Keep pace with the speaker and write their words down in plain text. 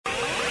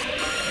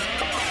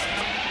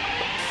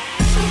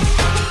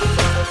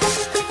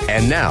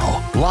And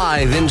now,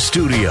 live in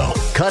studio,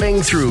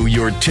 cutting through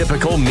your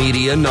typical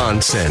media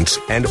nonsense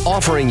and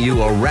offering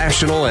you a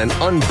rational and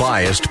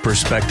unbiased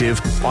perspective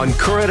on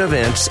current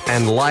events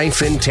and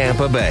life in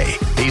Tampa Bay.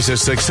 He's a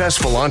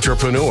successful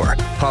entrepreneur,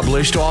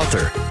 published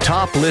author,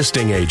 top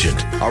listing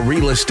agent, a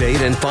real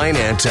estate and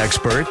finance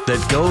expert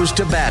that goes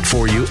to bat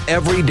for you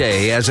every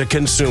day as a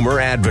consumer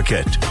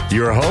advocate.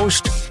 Your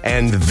host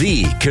and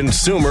the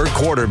consumer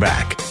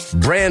quarterback,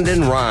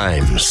 Brandon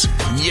Rhymes.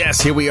 Yes,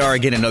 here we are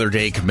again, another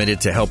day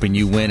committed to helping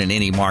you win in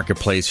any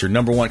marketplace. Your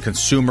number one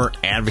consumer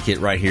advocate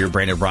right here,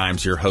 Brandon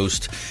Rhymes, your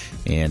host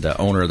and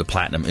owner of the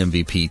Platinum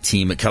MVP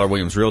team at Keller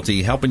Williams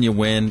Realty. Helping you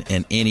win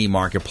in any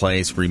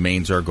marketplace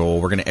remains our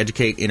goal. We're going to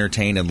educate,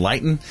 entertain,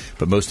 enlighten,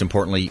 but most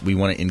importantly, we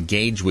want to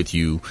engage with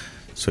you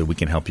so we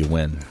can help you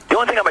win. The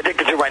only thing I'm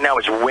addicted to right now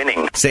is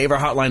winning. Save our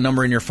hotline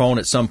number in your phone.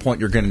 At some point,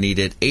 you're going to need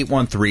it.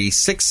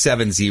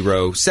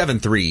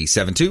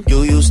 813-670-7372.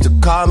 You used to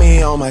call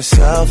me on my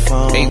cell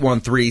phone.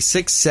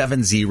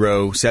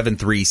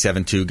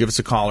 813-670-7372. Give us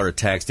a call or a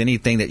text.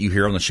 Anything that you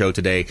hear on the show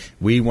today,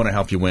 we want to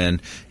help you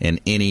win in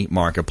any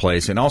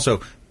marketplace. And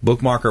also,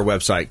 bookmark our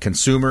website,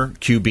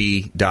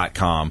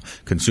 consumerqb.com,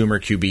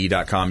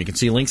 consumerqb.com. You can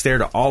see links there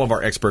to all of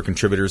our expert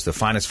contributors, the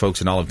finest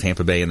folks in all of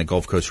Tampa Bay and the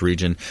Gulf Coast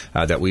region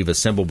that we've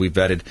assembled, we've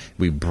vetted,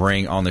 we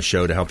bring on the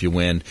show to help you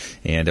win.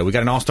 And we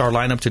got an all-star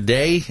lineup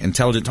today,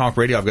 Intelligent Talk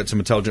Radio. I've got some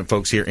intelligent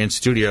folks here in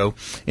studio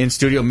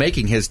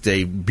making his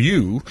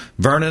debut,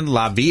 Vernon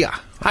LaVia.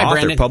 Hi, author,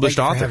 Brandon. published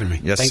Thank you author. for having me.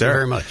 Yes, Thank sir. you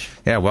very much.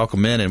 Yeah,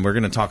 welcome in, and we're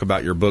going to talk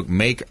about your book,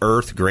 Make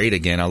Earth Great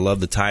Again. I love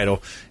the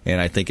title,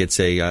 and I think it's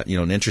a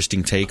an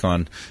interesting take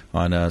on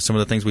some of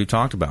the things we've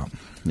talked about.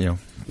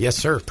 Yes,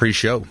 sir.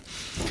 Pre-show,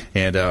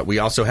 and we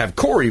also have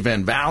Corey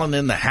Van Valen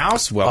in the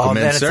house. Welcome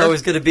in, sir. It's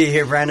always good to be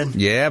here, Brandon.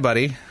 Yeah,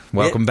 buddy.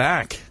 Welcome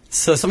back.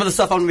 So some of the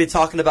stuff I'm going to be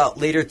talking about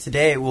later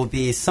today will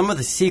be some of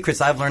the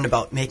secrets I've learned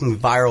about making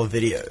viral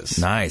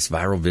videos. Nice,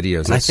 viral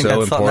videos. And I think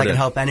that's something that can important.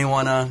 help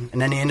anyone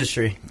in any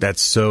industry.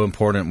 That's so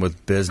important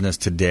with business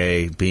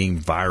today, being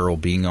viral,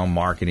 being on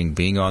marketing,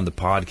 being on the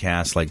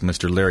podcast like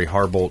Mr. Larry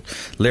Harbolt.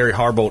 Larry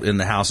Harbolt in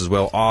the house as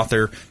well,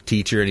 author,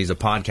 teacher, and he's a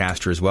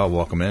podcaster as well.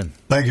 Welcome in.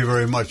 Thank you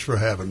very much for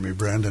having me,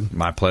 Brandon.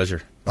 My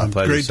pleasure.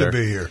 Great sir. to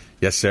be here.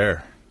 Yes,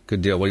 sir.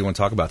 Good deal. What do you want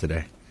to talk about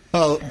today?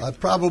 Well,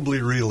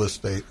 probably real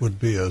estate would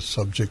be a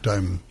subject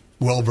I'm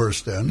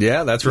well-versed in.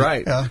 Yeah, that's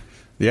right. Yeah.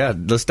 Yeah,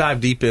 let's dive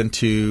deep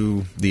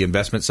into the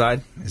investment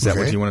side. Is that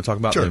Okay. what you want to talk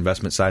about, Sure. the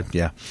investment side?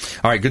 Yeah.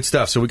 All right, good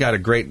stuff. So we got a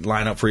great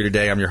lineup for you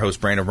today. I'm your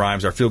host, Brandon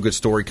Rhymes. Our feel-good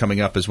story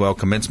coming up as well.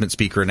 Commencement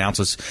speaker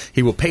announces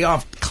he will pay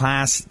off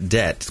class of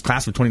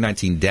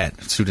 2019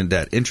 debt, student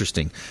debt.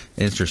 Interesting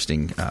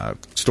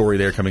story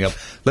there coming up.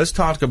 Let's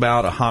talk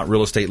about a hot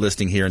real estate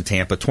listing here in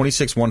Tampa,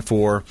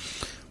 2614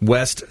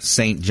 West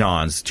St.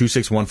 John's,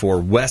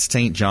 2614 West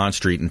St. John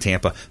Street in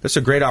Tampa. That's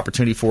a great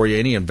opportunity for you.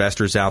 Any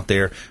investors out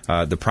there,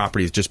 the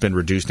property has just been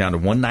reduced down to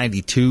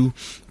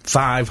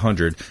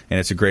 $192,500, and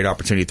it's a great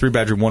opportunity.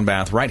 3-bedroom,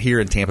 1-bath right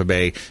here in Tampa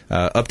Bay.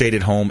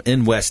 Updated home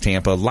in West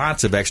Tampa.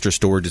 Lots of extra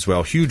storage as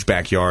well. Huge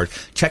backyard.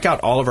 Check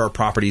out all of our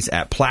properties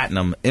at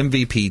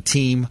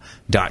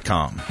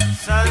PlatinumMVPTeam.com.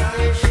 Sun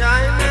is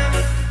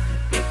shining,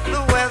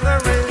 the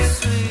weather is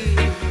sweet.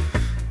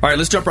 All right,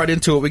 let's jump right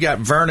into it. We got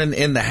Vernon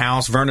in the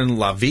house, Vernon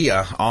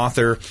LaVia,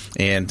 author,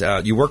 and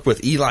you work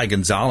with Eli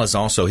Gonzalez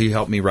also. He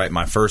helped me write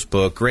my first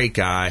book. Great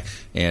guy,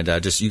 and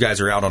you guys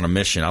are out on a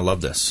mission. I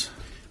love this.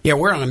 Yeah,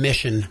 we're on a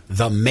mission,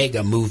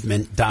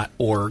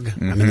 themegamovement.org.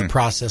 I'm in the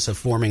process of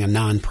forming a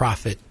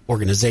nonprofit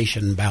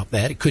organization about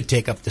that. It could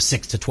take up to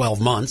 6 to 12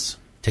 months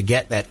to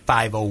get that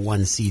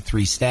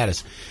 501c3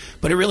 status.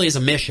 But it really is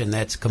a mission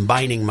that's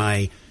combining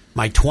my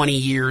 20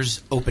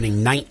 years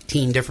opening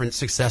 19 different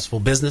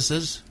successful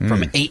businesses,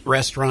 from 8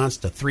 restaurants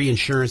to 3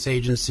 insurance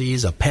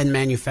agencies, a pen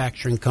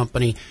manufacturing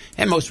company,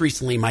 and most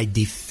recently my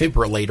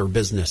defibrillator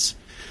business.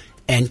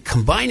 And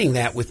combining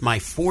that with my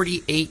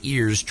 48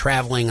 years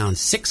traveling on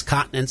 6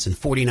 continents and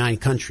 49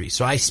 countries.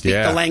 So I speak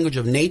the language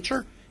of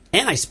nature,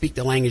 and I speak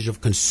the language of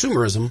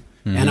consumerism,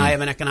 and I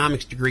have an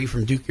economics degree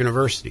from Duke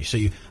University. So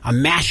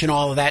I'm mashing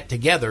all of that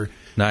together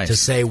to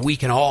say we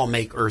can all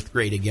make Earth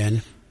great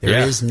again.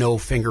 There is no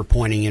finger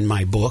pointing in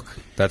my book.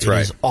 That's right.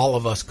 It is all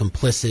of us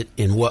complicit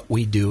in what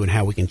we do and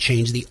how we can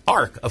change the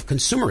arc of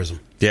consumerism.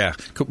 Yeah.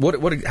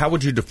 How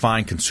would you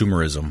define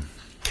consumerism?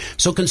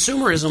 So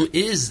consumerism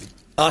is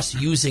us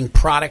using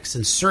products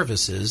and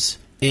services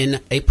in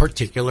a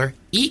particular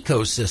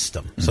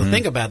ecosystem. So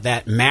think about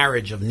that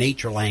marriage of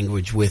nature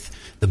language with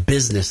the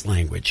business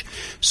language.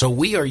 So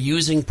we are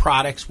using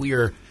products, we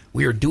are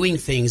doing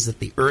things that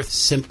the earth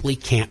simply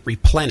can't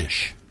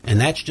replenish. And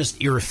that's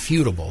just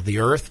irrefutable. The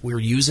earth we're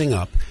using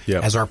up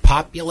as our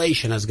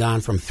population has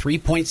gone from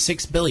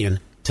 3.6 billion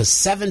to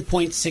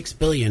 7.6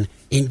 billion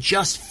in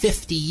just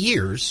 50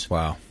 years.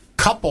 Wow.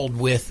 Coupled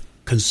with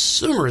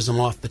consumerism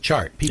off the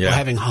chart. People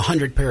having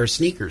 100 pair of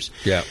sneakers.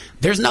 Yeah.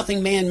 There's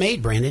nothing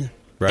man-made, Brandon.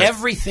 Right.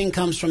 Everything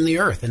comes from the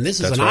earth, and this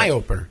is That's an right.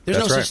 eye-opener. There's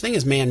That's no right. such thing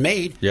as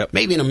man-made. Yep.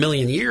 Maybe in a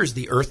million years,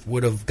 the earth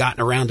would have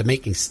gotten around to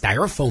making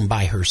styrofoam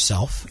by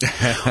herself,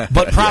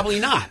 but probably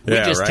not. We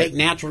Yeah, just right. take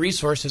natural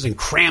resources and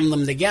cram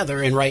them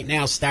together, and right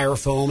now,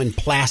 styrofoam and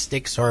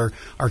plastics are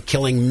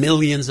killing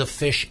millions of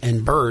fish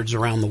and birds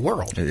around the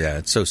world. Yeah,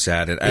 it's so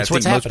sad. I It's think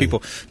what's happening.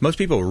 most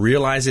people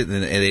realize it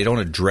and they don't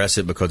address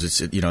it because it's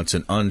it's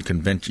an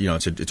unconventional.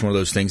 It's one of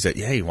those things that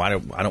hey, I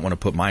don't want to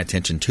put my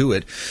attention to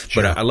it.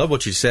 Sure. But I love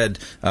what you said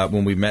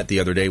when we met the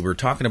other day. We were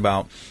talking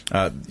about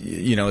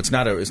it's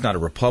not a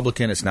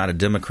Republican, it's not a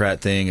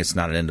Democrat thing, it's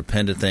not an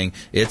independent thing.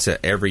 It's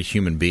a every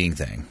human being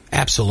thing.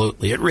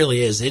 Absolutely, it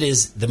really is. It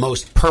is the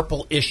most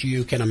purple issue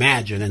you can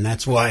imagine, and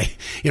that's why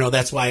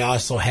I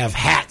also have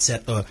hats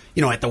at the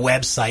at the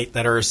website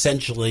that are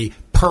essentially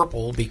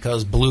purple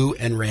because blue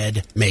and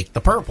red make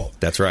the purple.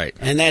 That's right.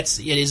 And it's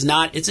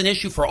an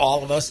issue for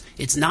all of us.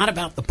 It's not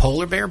about the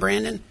polar bear,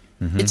 Brandon.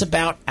 It's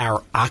about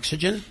our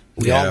oxygen.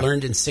 We all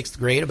learned in 6th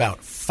grade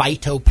about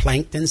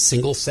phytoplankton,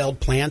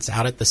 single-celled plants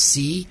out at the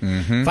sea.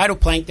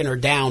 Phytoplankton are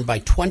down by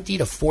 20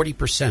 to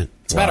 40%.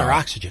 It's about our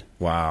oxygen.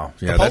 Wow.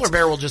 Yeah, The polar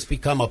bear will just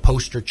become a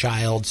poster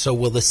child. So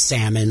will the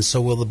salmon.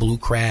 So will the blue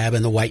crab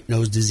and the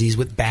white-nose disease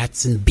with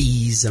bats and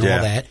bees and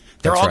all that.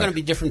 They're all going to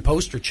be different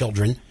poster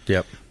children.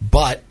 Yep.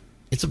 But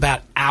it's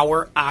about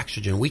our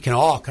oxygen. We can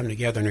all come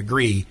together and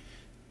agree.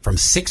 From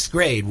 6th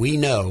grade, we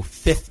know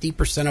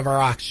 50% of our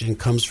oxygen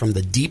comes from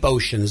the deep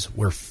oceans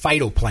where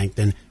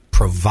phytoplankton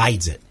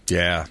provides it.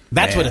 Yeah,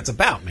 That's man. what it's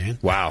about, man.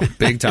 Wow,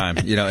 big time.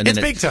 And It's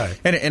then big time.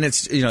 and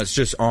it's it's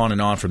just on and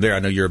on from there. I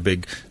know you're a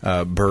big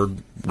bird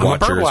I'm a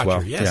watcher bird as watcher,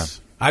 well. yes.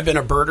 I've been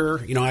a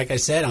birder, like I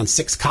said, on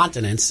 6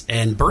 continents,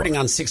 and birding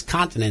on 6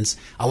 continents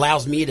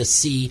allows me to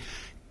see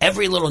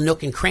every little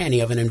nook and cranny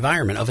of an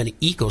environment, of an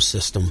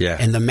ecosystem,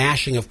 and the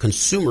mashing of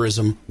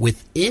consumerism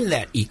within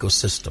that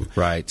ecosystem.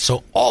 Right.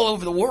 So all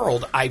over the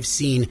world, I've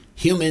seen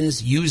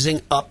humans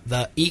using up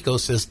the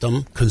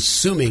ecosystem,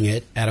 consuming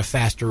it at a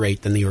faster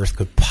rate than the Earth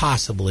could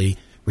possibly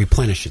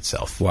replenish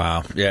itself.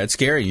 Wow. Yeah, it's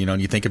scary.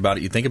 And you think about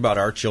it. You think about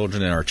our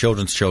children and our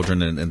children's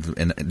children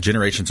and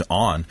generations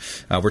on.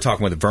 We're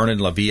talking with Vernon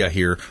LaVia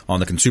here on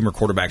the Consumer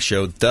Quarterback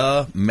Show.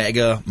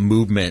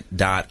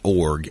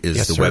 TheMegaMovement.org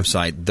is the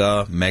website.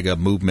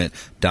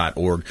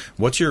 TheMegaMovement.org.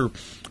 What's your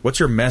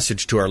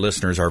message to our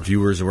listeners, our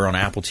viewers? We're on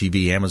Apple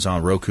TV,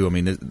 Amazon, Roku. I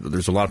mean,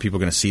 there's a lot of people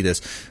going to see this.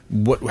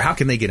 How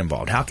can they get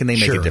involved? How can they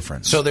make a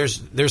difference? So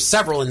there's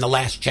several in the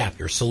last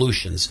chapter,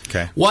 solutions.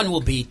 Okay. One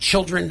will be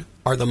children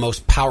are the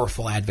most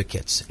powerful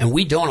advocates, and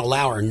we don't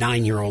allow our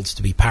 9-year-olds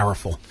to be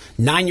powerful.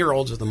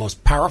 9-year-olds are the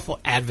most powerful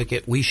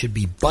advocate. We should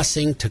be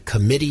busing to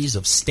committees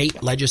of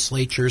state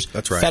legislatures,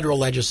 federal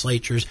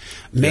legislatures,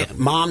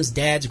 moms,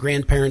 dads,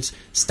 grandparents.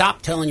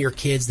 Stop telling your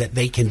kids that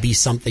they can be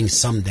something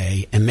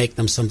someday and make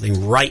them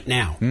something right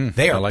now.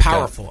 They are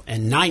powerful,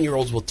 and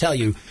 9-year-olds will tell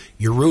you,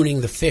 you're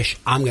ruining the fish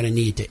I'm going to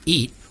need to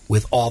eat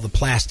with all the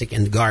plastic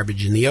and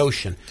garbage in the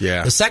ocean.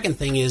 Yeah. The second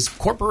thing is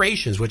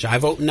corporations, which I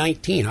vote in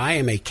 19. I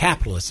am a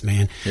capitalist,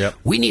 man. Yep.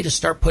 We need to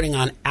start putting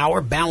on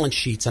our balance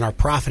sheets and our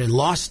profit and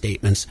loss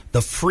statements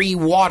the free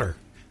water,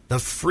 the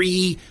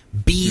free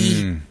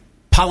bee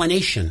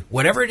pollination,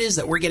 whatever it is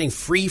that we're getting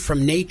free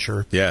from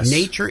nature. Yes.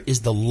 Nature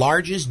is the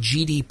largest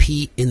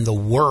GDP in the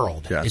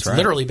world. Yeah, it's right.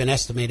 literally been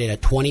estimated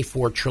at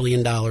 $24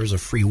 trillion of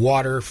free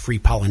water, free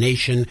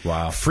pollination,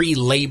 free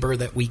labor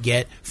that we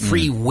get,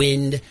 free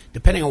wind.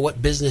 Depending on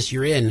what business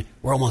you're in,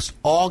 we're almost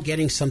all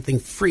getting something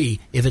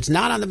free. If it's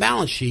not on the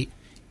balance sheet,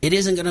 it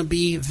isn't going to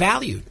be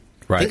valued.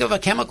 Right. Think of a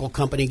chemical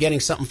company getting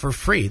something for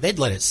free. They'd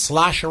let it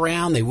slosh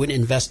around. They wouldn't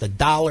invest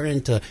 $1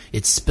 into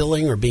it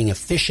spilling or being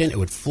efficient. It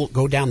would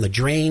go down the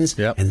drains,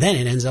 and then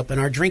it ends up in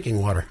our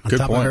drinking water on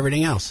top of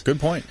everything else. Good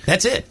point.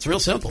 That's it. It's real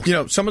simple.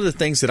 Some of the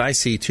things that I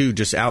see, too,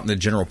 just out in the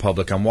general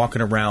public, I'm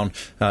walking around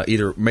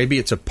either maybe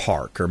it's a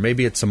park or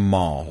maybe it's a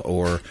mall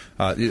or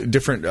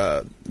different,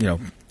 a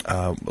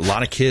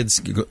lot of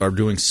kids are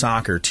doing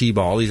soccer,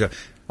 t-ball.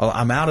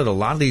 I'm out at a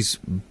lot of these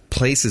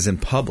places in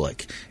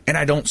public, and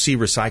I don't see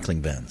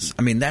recycling bins.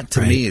 I mean, that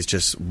to me is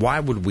just, why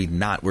would we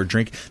not?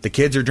 The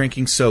kids are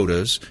drinking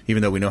sodas,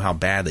 even though we know how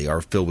bad they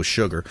are, filled with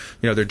sugar.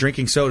 They're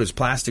drinking sodas,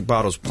 plastic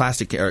bottles,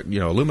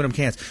 aluminum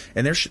cans,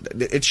 and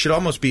it should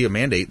almost be a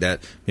mandate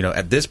that,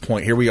 at this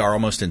point, here we are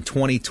almost in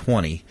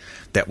 2020,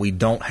 that we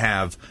don't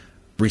have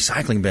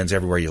recycling bins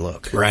everywhere you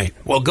look. Right.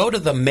 Well, go to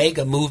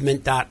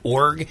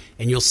themegamovement.org,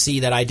 and you'll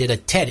see that I did a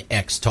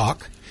TEDx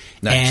talk.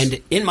 Nice.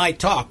 And in my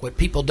talk, what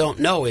people don't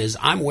know is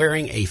I'm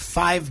wearing a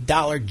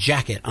 $5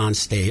 jacket on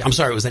stage. I'm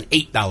sorry, it was an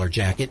 $8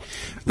 jacket.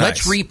 Nice.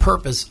 Let's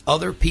repurpose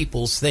other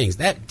people's things.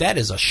 That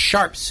is a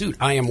sharp suit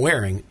I am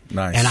wearing.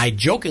 Nice. And I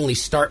jokingly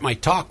start my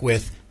talk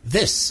with,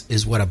 this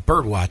is what a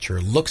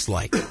birdwatcher looks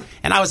like.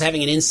 And I was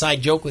having an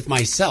inside joke with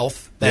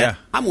myself that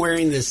I'm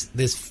wearing this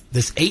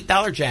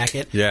 $8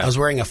 jacket. Yeah. I was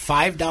wearing a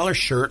 $5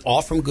 shirt,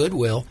 all from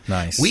Goodwill.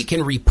 Nice. We can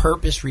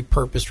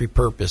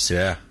repurpose.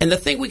 Yeah. And the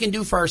thing we can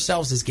do for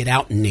ourselves is get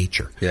out in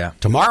nature. Yeah.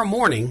 Tomorrow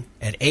morning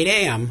at 8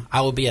 a.m.,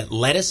 I will be at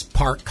Lettuce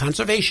Park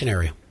Conservation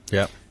Area.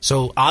 Yep.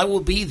 So I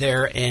will be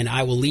there, and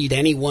I will lead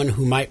anyone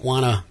who might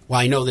want to. Well,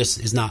 I know this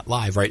is not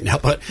live right now,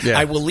 but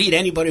I will lead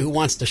anybody who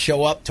wants to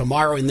show up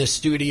tomorrow in this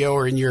studio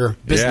or in your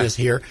business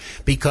here,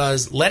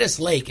 because Lettuce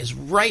Lake is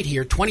right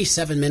here,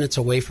 27 minutes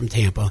away from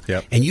Tampa,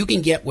 and you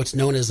can get what's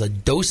known as a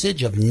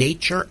dosage of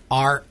Nature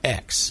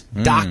RX.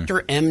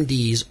 Dr.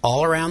 MDs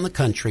all around the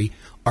country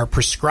are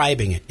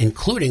prescribing it,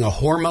 including a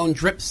hormone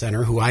drip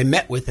center who I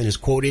met with and is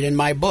quoted in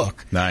my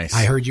book. Nice.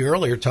 I heard you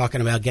earlier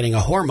talking about getting a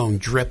hormone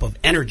drip of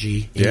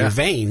energy in your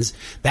veins.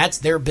 That's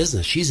their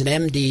business. She's an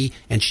MD,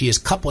 and she is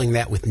coupling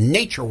that with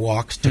nature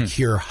walks to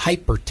cure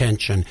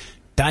hypertension,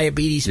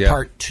 diabetes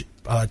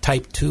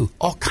type 2,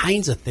 all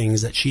kinds of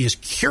things that she is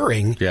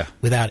curing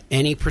without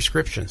any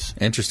prescriptions.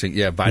 Interesting.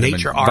 Yeah, vitamin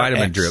drip.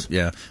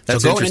 Yeah,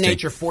 that's so go interesting. to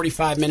Nature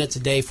 45 minutes a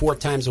day, 4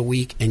 times a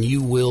week, and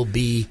you will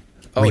be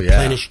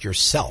replenished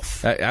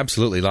yourself.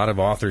 Absolutely. A lot of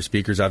authors,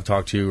 speakers I've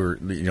talked to or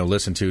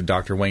listened to,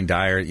 Dr. Wayne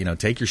Dyer,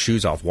 take your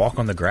shoes off, walk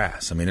on the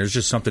grass. I mean, there's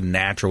just something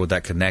natural with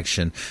that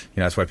connection.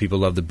 That's why people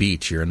love the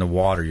beach. You're in the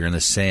water, you're in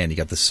the sand, you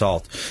got the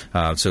salt.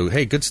 So,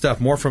 hey, good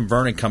stuff. More from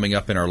Vernon coming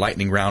up in our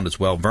lightning round as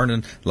well.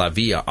 Vernon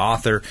LaVia,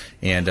 author,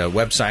 and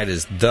website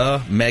is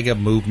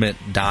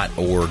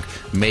themegamovement.org.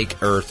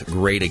 Make Earth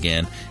Great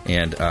Again.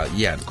 And,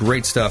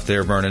 great stuff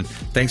there, Vernon.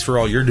 Thanks for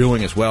all you're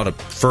doing as well to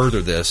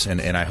further this,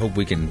 and I hope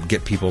we can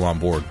get people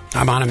on board.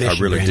 I'm on a mission, I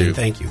really Brandon. do.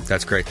 Thank you.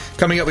 That's great.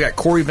 Coming up, we got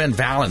Corey Van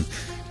Valen,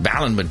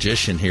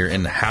 Magician here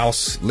in the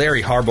house.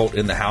 Larry Harbolt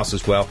in the house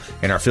as well.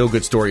 And our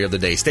feel-good story of the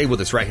day. Stay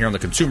with us right here on the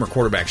Consumer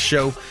Quarterback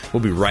Show.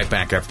 We'll be right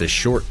back after this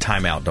short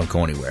timeout. Don't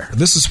go anywhere.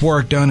 This is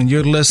Warwick Dunn, and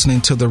you're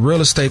listening to the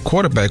Real Estate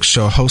Quarterback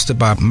Show hosted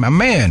by my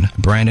man,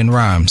 Brandon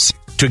Rhymes.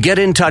 To get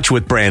in touch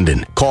with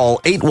Brandon, call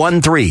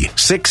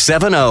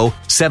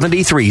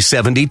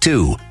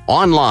 813-670-7372.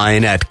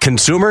 Online at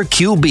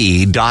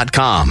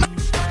consumerqb.com.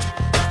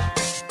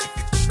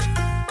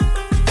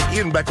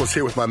 Ian Beckles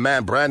here with my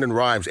man, Brandon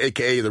Rhymes,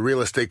 a.k.a. the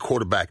Real Estate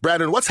Quarterback.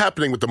 Brandon, what's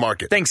happening with the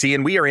market? Thanks,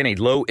 Ian. We are in a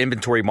low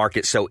inventory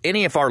market, so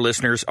any of our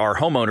listeners are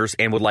homeowners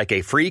and would like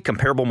a free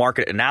comparable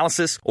market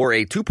analysis or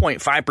a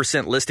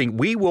 2.5% listing,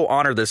 we will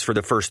honor this for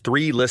the first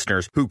 3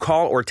 listeners who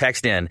call or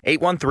text in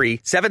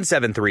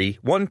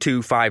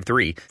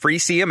 813-773-1253. Free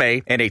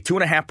CMA and a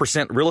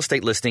 2.5% real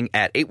estate listing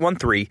at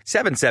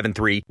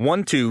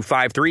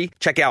 813-773-1253.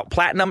 Check out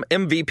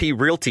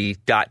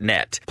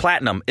PlatinumMVPRealty.net.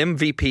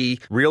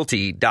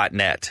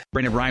 PlatinumMVPRealty.net.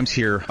 Brandon Rhymes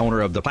here,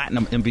 owner of the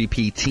Platinum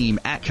MVP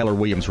team at Keller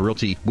Williams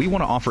Realty. We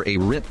want to offer a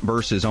rent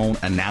versus own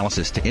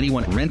analysis to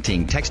anyone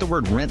renting. Text the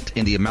word rent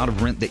and the amount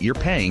of rent that you're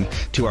paying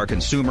to our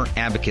consumer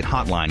advocate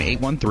hotline,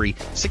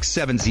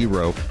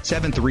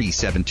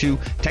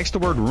 813-670-7372. Text the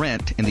word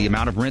rent and the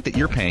amount of rent that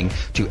you're paying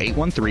to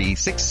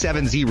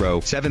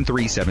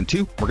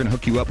 813-670-7372. We're going to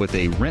hook you up with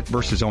a rent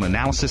versus own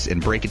analysis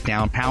and break it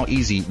down how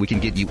easy we can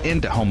get you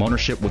into home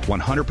ownership with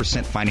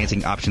 100%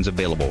 financing options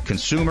available.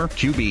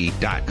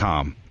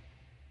 ConsumerQB.com.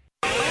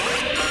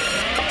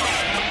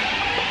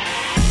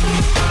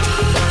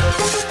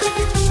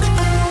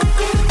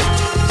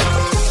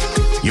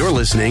 You're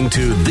listening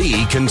to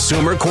The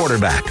Consumer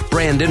Quarterback,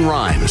 Brandon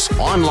Rhymes,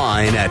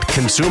 online at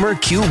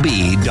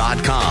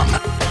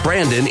consumerqb.com.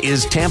 Brandon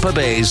is Tampa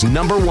Bay's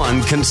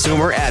 #1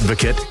 consumer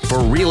advocate for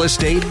real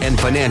estate and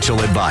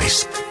financial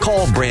advice.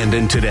 Call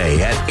Brandon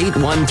today at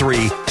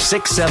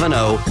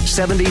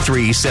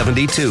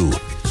 813-670-7372.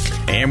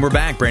 And we're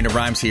back. Brandon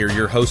Rhymes here,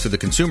 your host of the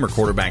Consumer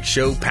Quarterback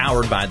Show,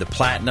 powered by the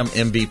Platinum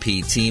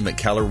MVP team at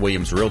Keller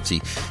Williams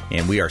Realty.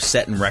 And we are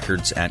setting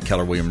records at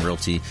Keller Williams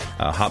Realty.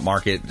 Hot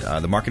market.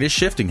 The market is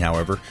shifting,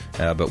 however,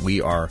 but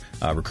we are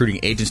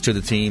recruiting agents to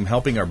the team,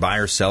 helping our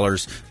buyers,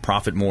 sellers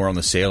profit more on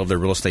the sale of their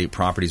real estate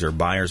properties. Our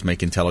buyers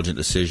make intelligent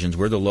decisions.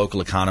 We're the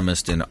local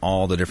economist in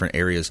all the different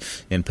areas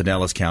in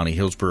Pinellas County,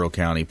 Hillsborough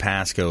County,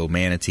 Pasco,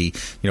 Manatee.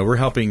 We're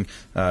helping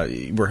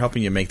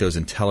you make those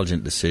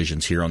intelligent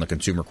decisions here on the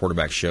Consumer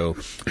Quarterback Show.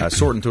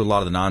 Sorting through a lot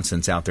of the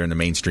nonsense out there in the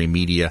mainstream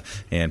media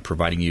and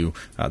providing you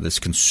this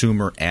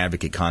consumer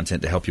advocate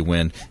content to help you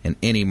win in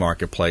any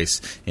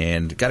marketplace.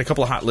 And got a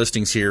couple of hot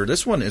listings here.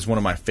 This one is one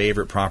of my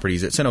favorite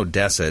properties. It's in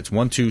Odessa. It's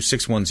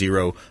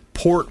 12610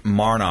 Port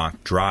Marnock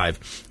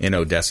Drive in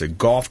Odessa.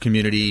 Golf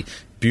community.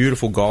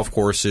 Beautiful golf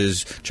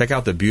courses. Check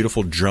out the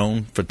beautiful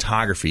drone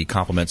photography,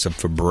 compliments of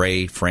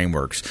Fabre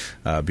Frameworks.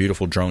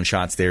 Beautiful drone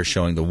shots there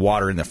showing the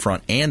water in the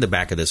front and the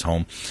back of this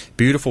home.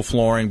 Beautiful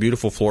flooring,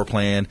 beautiful floor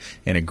plan,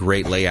 and a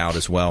great layout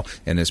as well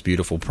in this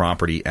beautiful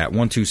property at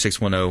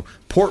 12610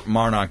 Port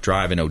Marnock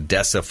Drive in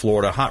Odessa,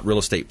 Florida. Hot real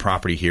estate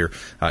property here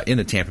in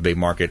the Tampa Bay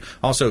market.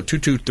 Also,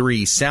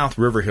 223 South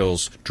River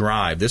Hills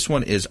Drive. This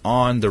one is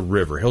on the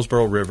river,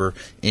 Hillsborough River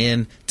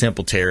in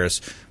Temple Terrace.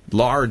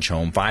 Large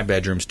home, 5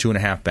 bedrooms,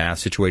 2.5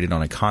 baths, situated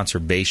on a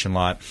conservation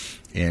lot.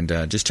 And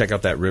just check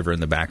out that river in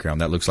the background.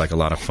 That looks like a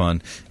lot of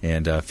fun.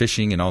 And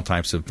fishing and all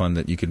types of fun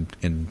that you can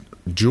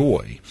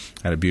enjoy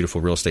at a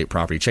beautiful real estate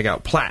property. Check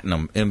out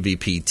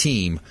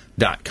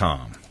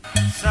PlatinumMVPTeam.com.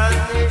 Sun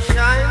is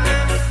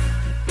shining,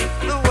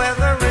 the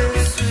weather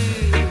is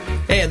sweet.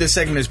 And this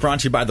segment is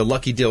brought to you by the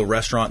Lucky Dill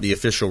Restaurant, the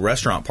official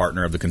restaurant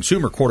partner of the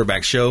Consumer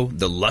Quarterback Show.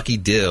 The Lucky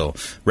Dill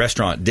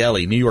Restaurant,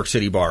 Deli, New York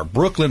City Bar,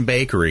 Brooklyn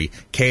Bakery,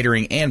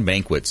 Catering, and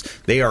Banquets.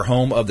 They are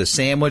home of the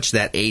sandwich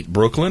that ate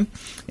Brooklyn,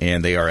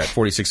 and they are at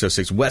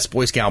 4606 West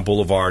Boy Scout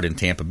Boulevard in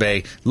Tampa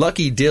Bay.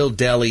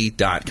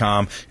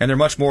 LuckyDillDeli.com. And they're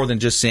much more than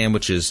just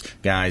sandwiches,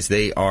 guys.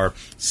 They are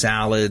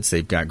salads.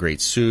 They've got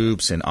great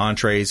soups and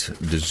entrees,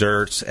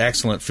 desserts,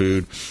 excellent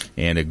food,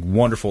 and a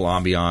wonderful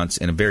ambiance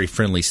and a very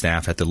friendly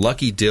staff at the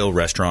Lucky Dill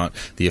Restaurant,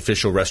 the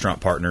official restaurant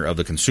partner of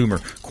the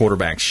Consumer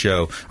Quarterback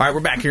Show. All right,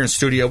 we're back here in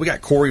studio. We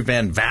got Corey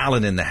Van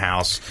Valen in the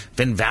house.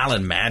 Van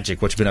Valen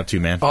Magic. What you been up to,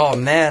 man? Oh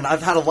man,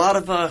 I've had a lot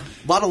of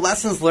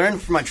lessons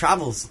learned from my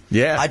travels.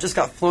 Yeah, I just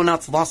got flown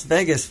out to Las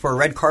Vegas for a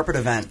red carpet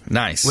event.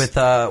 Nice. With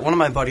one of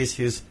my buddies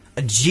who's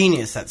a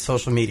genius at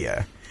social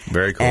media.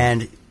 Very cool.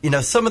 And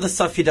some of the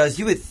stuff he does,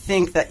 you would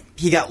think that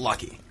he got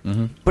lucky,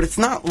 but it's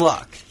not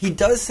luck. He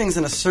does things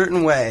in a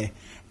certain way,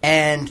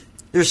 and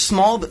there's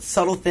small but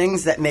subtle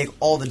things that make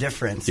all the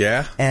difference.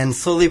 Yeah. And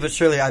slowly but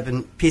surely, I've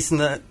been piecing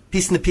the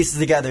pieces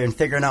together and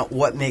figuring out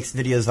what makes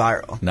videos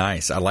viral.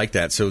 Nice. I like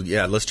that. So,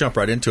 yeah, let's jump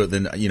right into it.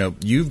 Then,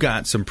 you've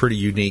got some pretty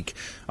unique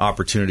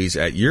opportunities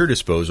at your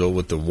disposal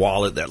with the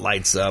wallet that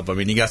lights up. I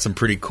mean, you got some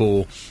pretty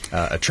cool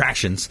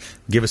attractions.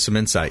 Give us some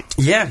insight.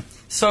 Yeah.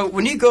 So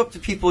when you go up to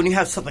people and you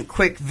have something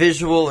quick,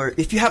 visual, or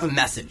if you have a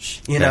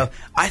message,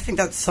 I think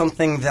that's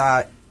something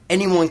that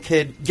anyone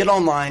could get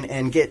online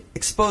and get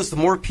exposed to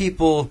more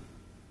people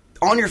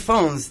on your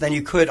phones than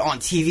you could on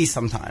TV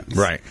sometimes.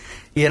 Right.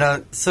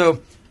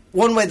 So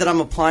one way that I'm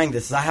applying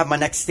this is I have my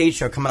next stage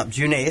show coming up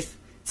June 8th.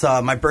 It's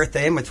my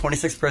birthday, my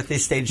 26th birthday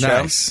stage show.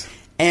 Nice.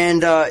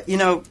 And,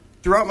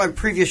 throughout my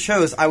previous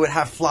shows, I would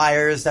have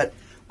flyers that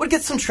would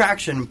get some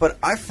traction, but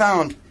I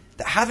found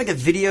that having a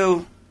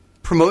video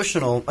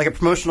promotional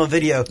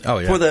video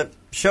for the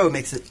show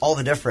makes it all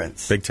the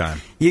difference. Big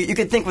time. You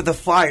could think with a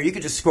flyer, you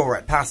could just scroll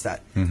right past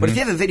that. But if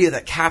you have a video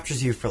that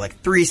captures you for like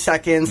 3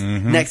 seconds,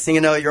 next thing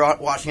you know, you're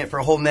watching it for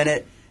a whole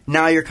minute,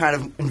 now you're kind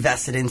of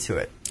invested into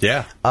it.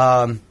 Yeah.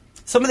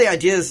 Some of the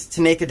ideas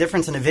to make a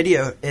difference in a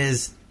video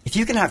is if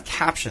you can have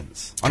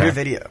captions on your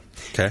video.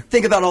 Okay.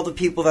 Think about all the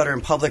people that are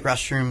in public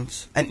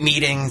restrooms, at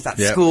meetings, at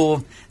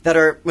school, that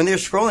are, when they're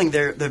scrolling,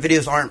 their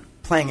videos aren't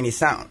playing any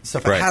sound. So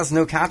if it has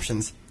no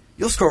captions,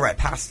 you'll scroll right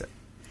past it.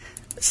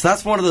 So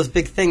that's one of those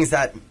big things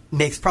that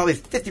makes probably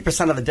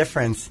 50% of the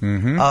difference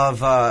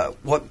of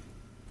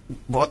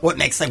what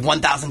makes like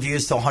 1,000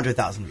 views to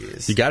 100,000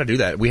 views. You got to do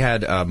that. We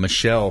had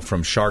Michelle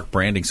from Shark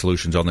Branding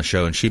Solutions on the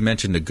show, and she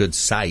mentioned a good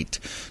site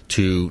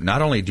to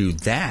not only do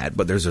that,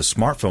 but there's a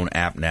smartphone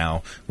app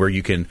now where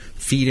you can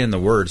feed in the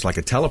words like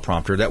a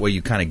teleprompter. That way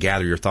you kind of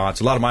gather your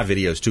thoughts. A lot of my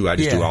videos, too, I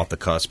just do off the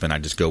cusp, and I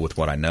just go with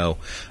what I know.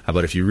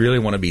 But if you really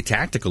want to be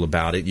tactical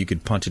about it, you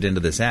could punch it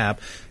into this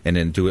app and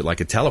then do it like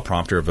a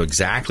teleprompter of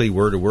exactly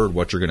word to word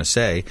what you're going to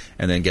say,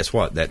 and then guess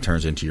what? That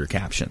turns into your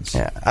captions.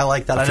 Yeah, I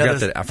like that.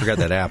 I forgot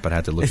that app. I'd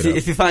have to look it up.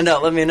 If you find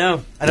out, let me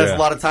know. I know there's a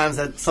lot of times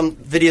that some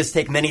videos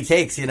take many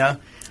takes,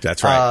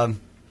 That's right.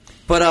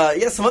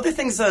 Some other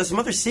things, some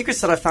other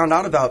secrets that I found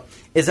out about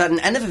is at an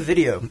end of a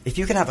video, if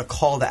you can have a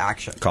call to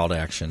action. Call to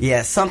action.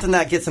 Yeah, something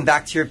that gets them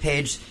back to your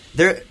page.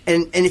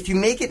 And if you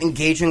make it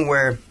engaging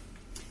where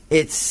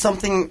it's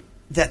something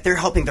that they're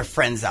helping their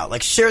friends out.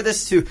 Like, share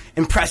this to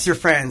impress your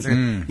friends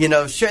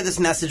or, share this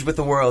message with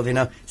the world,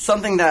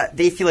 Something that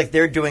they feel like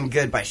they're doing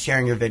good by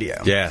sharing your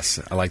video. Yes,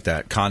 I like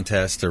that.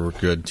 Contests are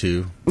good,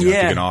 too. If you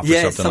can offer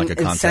something like a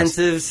contest.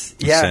 Incentives.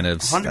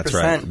 Incentives, 100%. that's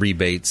right.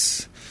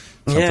 Rebates,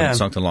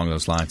 something along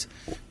those lines.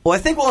 Well, I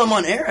think while I'm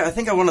on air, I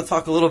think I want to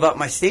talk a little about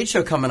my stage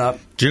show coming up.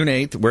 June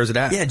 8th, where's it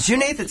at? Yeah,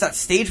 June 8th, it's at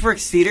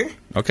Stageworks Theater.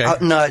 Okay.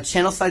 Out in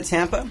Channelside,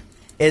 Tampa.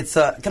 It's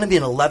going to be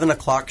an 11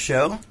 o'clock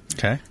show.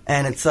 Okay.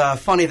 And it's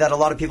funny that a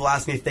lot of people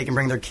ask me if they can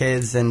bring their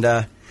kids, and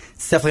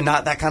it's definitely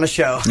not that kind of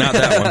show. Not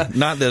that one.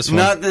 Not this one.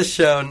 Not this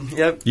show.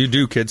 Yep. You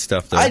do kid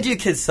stuff, though. I do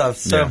kid stuff.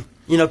 So,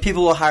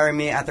 people will hire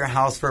me at their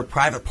house for a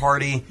private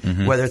party,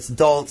 whether it's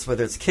adults,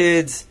 whether it's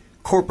kids,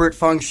 corporate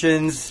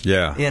functions.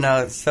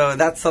 Yeah. So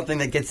that's something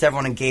that gets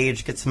everyone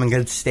engaged, gets them in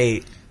good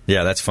state.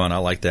 Yeah, that's fun. I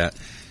like that.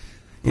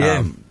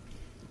 Yeah.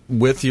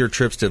 With your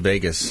trips to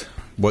Vegas,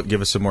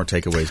 give us some more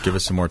takeaways. Give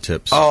us some more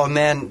tips. Oh,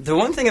 man. The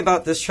one thing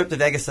about this trip to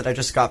Vegas that I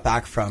just got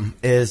back from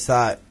is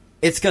that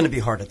it's going to be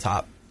hard to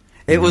top.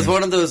 It was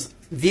one of those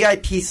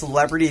VIP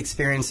celebrity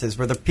experiences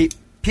where the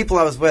people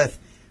I was with,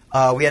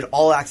 we had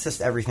all access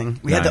to everything.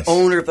 We had the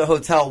owner of the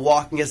hotel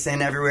walking us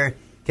in everywhere,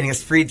 getting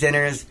us free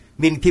dinners,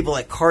 meeting people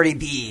like Cardi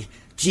B,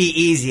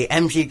 G-Eazy,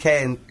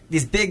 MGK, and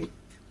these big,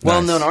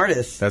 well-known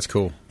artists. That's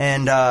cool.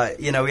 And,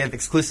 we have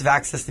exclusive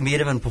access to meet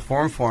them and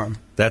perform for them.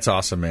 That's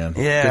awesome, man.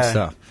 Yeah. Good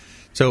stuff.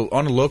 So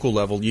on a local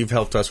level, you've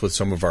helped us with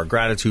some of our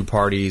gratitude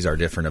parties, our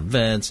different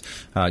events.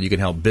 You can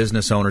help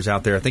business owners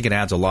out there. I think it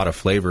adds a lot of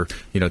flavor,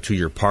 to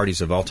your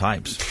parties of all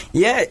types.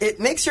 Yeah,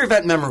 it makes your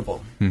event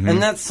memorable.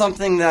 And that's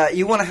something that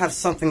you want to have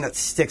something that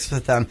sticks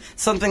with them,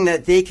 something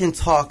that they can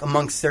talk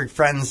amongst their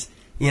friends,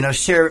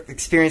 share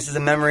experiences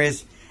and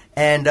memories.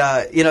 And,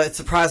 it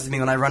surprises me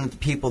when I run into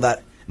people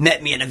that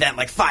met me at an event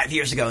like 5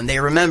 years ago, and they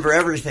remember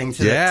everything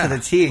to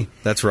the T.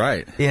 That's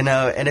right. You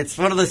know, and it's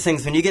one of those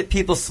things, when you get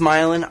people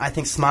smiling, I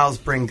think smiles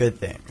bring good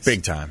things.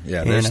 Big time.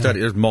 Yeah,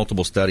 there's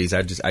multiple studies.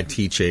 I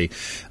teach a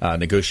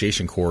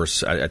negotiation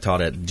course. I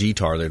taught at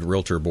GTAR, the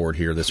Realtor Board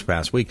here this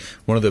past week.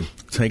 One of the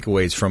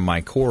takeaways from my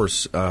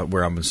course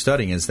where I'm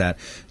studying is that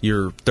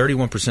you're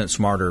 31%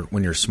 smarter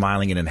when you're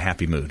smiling and in a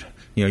happy mood.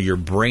 You know, your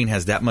brain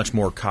has that much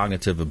more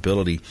cognitive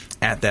ability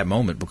at that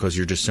moment because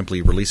you're just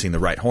simply releasing the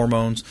right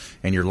hormones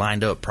and you're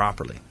lined up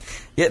properly.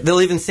 Yeah,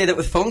 they'll even say that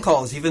with phone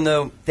calls, even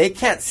though they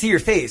can't see your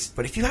face.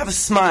 But if you have a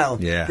smile,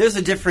 there's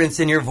a difference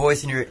in your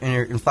voice and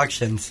your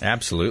inflections.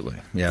 Absolutely.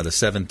 Yeah, the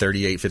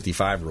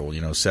 7-38-55 rule.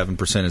 You know,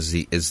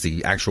 7% is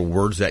the actual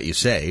words that you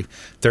say,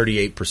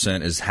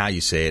 38% is how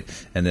you say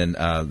it, and then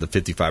the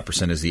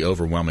 55% is the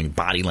overwhelming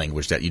body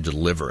language that you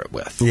deliver it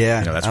with. Yeah,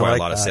 you know, that's why a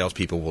lot of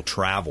salespeople will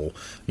travel,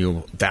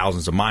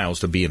 thousands of miles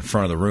to be in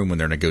front of the room when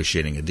they're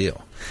negotiating a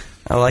deal.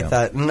 I like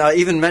that. And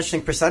even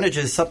mentioning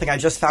percentages, something I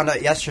just found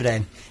out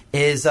yesterday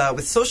is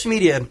with social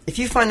media, if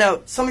you find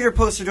out some of your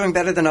posts are doing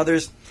better than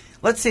others,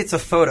 let's say it's a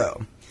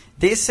photo.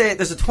 They say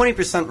there's a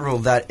 20% rule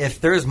that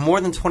if there is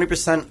more than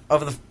 20%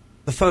 of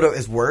the photo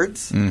is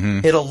words,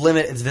 it'll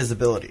limit its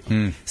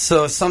visibility.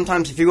 So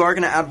sometimes if you are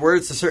going to add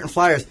words to certain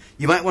flyers,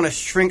 you might want to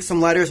shrink some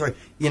letters or,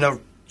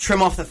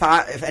 trim off the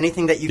fat. If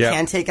anything that you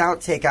can take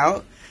out, take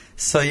out.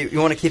 So you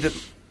want to keep it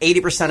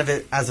 80% of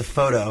it as a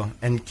photo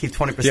and keep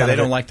 20%. Yeah, they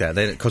don't like that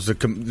because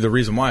the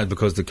reason why is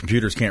because the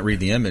computers can't read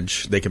the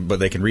image. But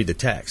they can read the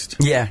text.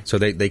 Yeah. So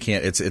they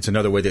can't. It's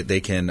another way that they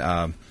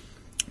can.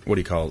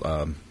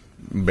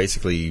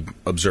 Basically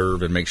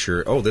observe and make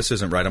sure. Oh, this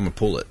isn't right. I'm gonna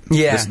pull it.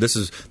 Yeah. This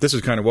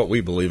is kind of what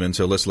we believe in.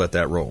 So let's let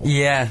that roll.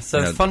 Yeah. So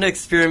it's fun to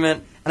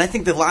experiment. And I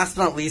think the last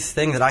but not least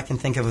thing that I can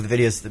think of with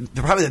videos,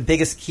 probably the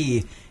biggest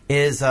key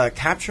is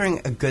capturing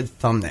a good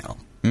thumbnail.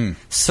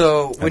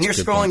 So when you're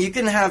scrolling, you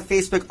can have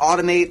Facebook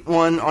automate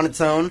one on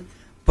its own,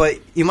 but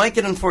you might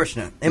get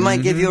unfortunate. It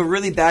might give you a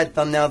really bad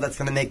thumbnail that's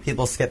going to make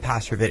people skip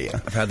past your video.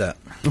 I've had that.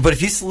 But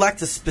if you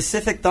select a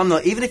specific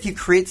thumbnail, even if you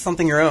create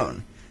something your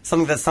own,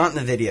 something that's not in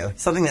the video,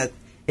 something that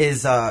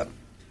is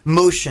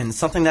motion,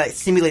 something that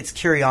stimulates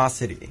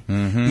curiosity,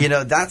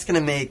 that's going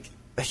to make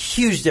a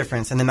huge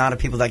difference in the amount of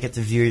people that get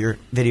to view your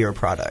video or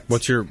product.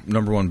 What's your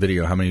number one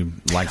video? How many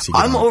likes you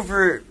get? I'm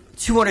over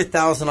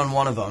 200,000 on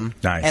one of them.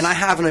 Nice. And I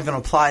haven't even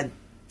applied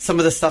some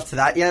of the stuff to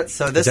that yet.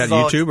 So this is that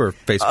YouTube or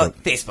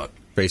Facebook?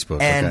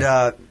 Facebook.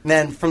 And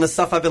man, from the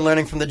stuff I've been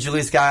learning from the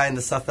Julius guy and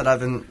the stuff that I've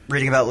been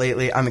reading about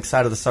lately, I'm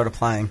excited to start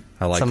applying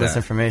some of this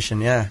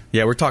information. Yeah.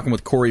 Yeah, we're talking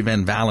with Corey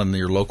Van Valen,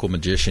 your local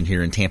magician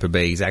here in Tampa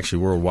Bay. He's actually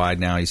worldwide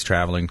now. He's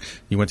traveling.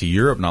 You went to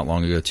Europe not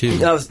long ago, too.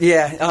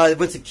 I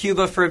went to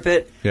Cuba for a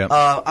bit. Yeah.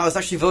 I was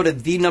actually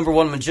voted the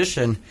 #1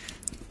 magician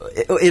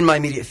in my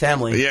immediate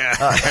family. Yeah,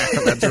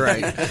 that's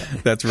right.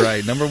 That's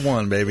right.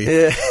 #1, baby.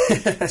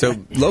 Yeah. So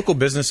local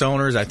business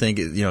owners, I think,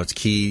 it's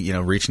key,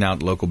 reaching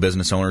out to local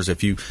business owners.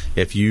 If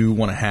you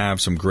want to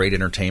have some great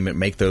entertainment,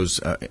 make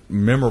those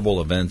memorable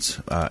events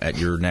at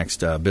your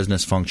next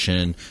business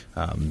function,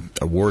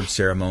 award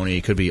ceremony.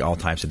 It could be all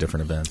types of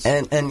different events.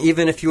 And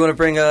even if you want to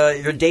bring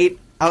your date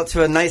out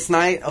to a nice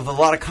night of a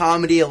lot of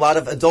comedy, a lot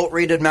of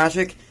adult-rated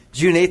magic,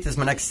 June 8th is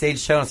my next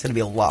stage show, and it's going to be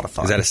a lot of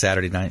fun. Is that a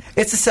Saturday night?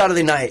 It's a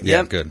Saturday night,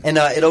 yeah. Good. And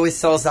it always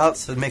sells out,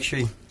 so make sure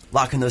you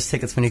lock in those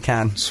tickets when you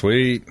can.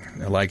 Sweet.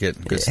 I like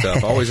it. Good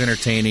stuff. Always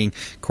entertaining.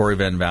 Corey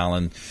Van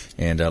Valen,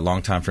 and a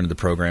longtime friend of the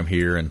program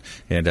here. And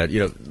I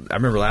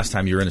remember last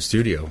time you were in the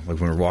studio, like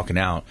when we were walking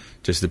out,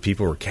 just the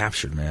people were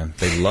captured, man.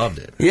 They loved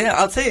it. Yeah,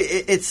 I'll tell you,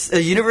 it's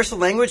a universal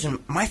language, and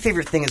my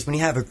favorite thing is when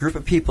you have a group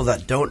of people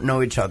that don't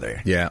know each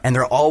other. Yeah. And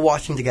they're all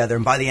watching together,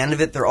 and by the end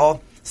of it, they're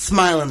all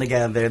smiling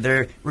together,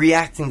 they're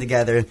reacting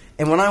together,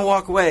 and when I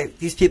walk away,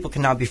 these people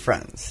can now be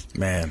friends.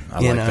 Man, I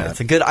like that.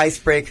 It's a good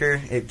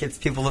icebreaker. It gets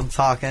people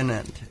talking,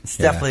 and it's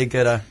definitely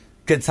a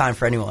good time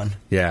for anyone.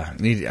 Yeah,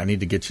 I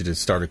need to get you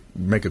to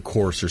make a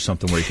course or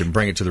something where you can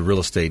bring it to the real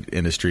estate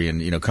industry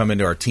and come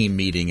into our team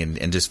meeting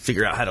and just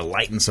figure out how to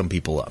lighten some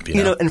people up.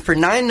 And for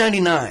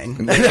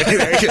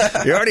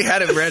 $9.99, you already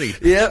had it ready.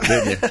 Yep.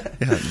 Didn't you?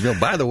 Yeah.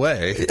 By the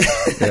way,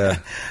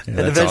 and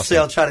eventually awesome.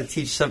 I'll try to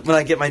teach when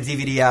I get my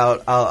DVD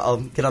out. I'll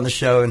get on the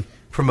show and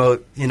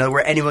promote.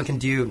 Where anyone can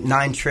do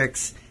 9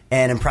 tricks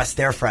and impress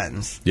their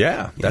friends.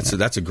 Yeah, that's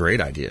a great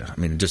idea. I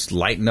mean, just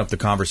lighten up the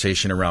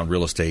conversation around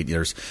real estate.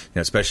 There's,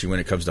 especially when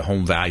it comes to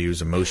home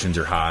values, emotions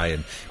are high.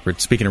 And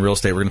speaking of real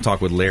estate, we're going to talk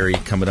with Larry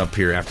coming up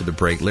here after the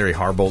break. Larry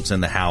Harbolt's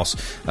in the house.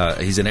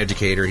 He's an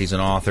educator. He's an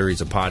author.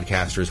 He's a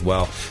podcaster as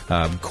well.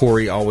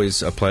 Corey,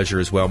 always a pleasure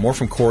as well. More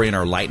from Corey in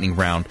our lightning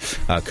round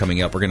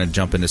coming up. We're going to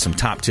jump into some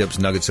top tips,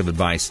 nuggets of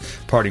advice,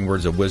 parting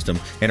words of wisdom.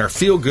 And our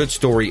feel-good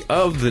story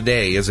of the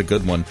day is a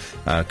good one.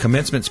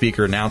 Commencement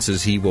speaker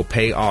announces he will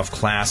pay off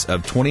class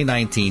of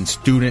 2019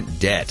 student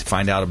debt.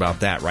 Find out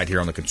about that right here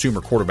on the Consumer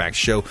Quarterback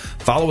Show.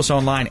 Follow us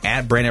online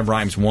at Brandon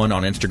Rhymes 1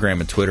 on Instagram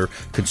and Twitter,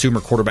 Consumer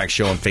Quarterback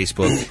Show on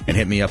Facebook, and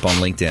hit me up on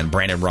LinkedIn,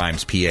 Brandon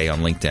Rhymes PA on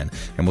LinkedIn.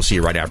 And we'll see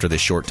you right after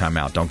this short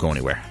timeout. Don't go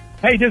anywhere.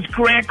 Hey, this is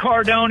Grant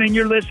Cardone, and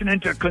you're listening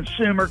to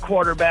Consumer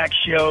Quarterback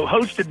Show,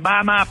 hosted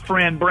by my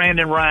friend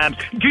Brandon Rhymes.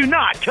 Do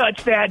not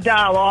touch that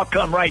dial. I'll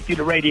come right through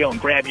the radio and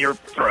grab your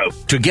throat.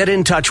 To get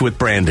in touch with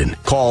Brandon,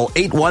 call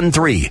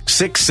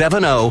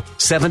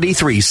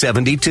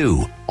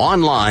 813-670-7372.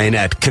 Online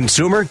at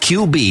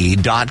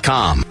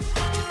consumerqb.com.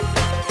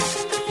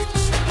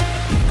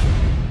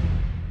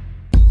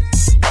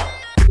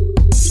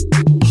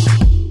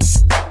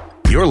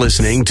 You're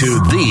listening to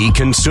the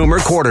Consumer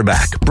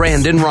Quarterback,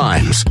 Brandon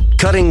Rhymes,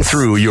 cutting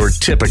through your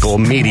typical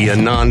media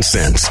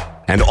nonsense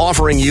and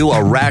offering you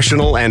a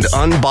rational and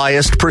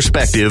unbiased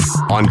perspective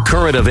on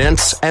current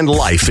events and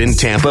life in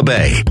Tampa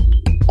Bay.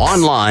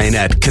 Online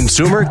at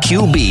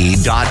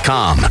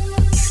consumerqb.com.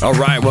 All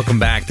right, welcome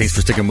back. Thanks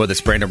for sticking with us.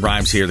 Brandon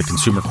Rhymes here, the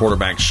Consumer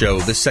Quarterback Show.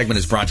 This segment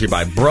is brought to you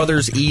by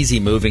Brothers Easy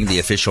Moving, the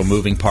official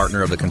moving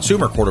partner of the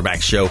Consumer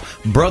Quarterback Show.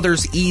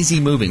 Brothers Easy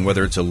Moving,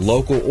 whether it's a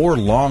local or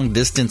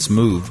long-distance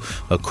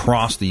move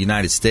across the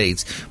United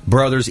States,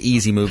 Brothers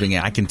Easy Moving,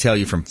 I can tell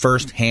you from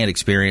first-hand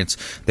experience,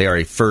 they are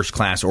a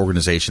first-class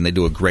organization. They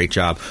do a great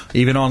job.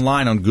 Even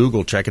online on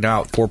Google, check it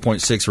out.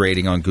 4.6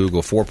 rating on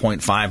Google,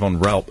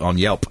 4.5 on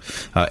Yelp,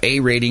 A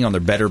rating on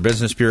their Better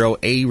Business Bureau,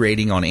 A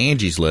rating on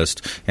Angie's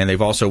List, and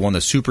they've also won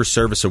the Super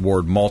Service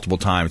Award multiple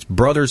times.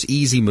 Brothers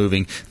Easy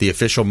Moving, the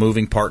official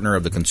moving partner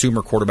of the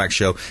Consumer Quarterback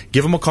Show.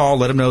 Give them a call.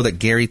 Let them know that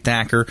Gary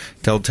Thacker,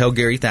 tell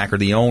Gary Thacker,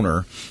 the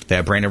owner,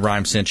 that Brandon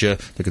Rhymes sent you,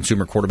 the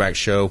Consumer Quarterback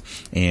Show,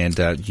 and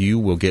you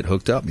will get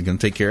hooked up. He's going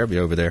to take care of you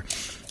over there.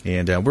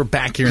 And we're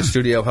back here in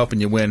studio helping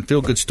you win.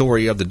 Feel good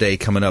story of the day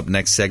coming up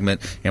next segment.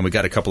 And we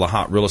got a couple of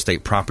hot real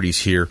estate properties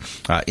here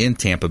in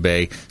Tampa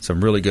Bay.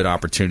 Some really good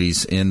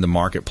opportunities in the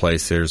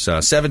marketplace. There's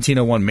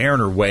 1701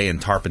 Mariner Way in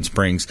Tarpon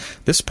Springs.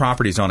 This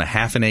property is on a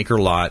half an acre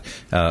lot,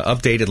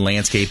 updated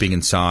landscaping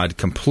and sod,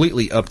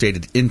 completely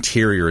updated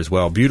interior as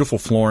well. Beautiful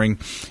flooring,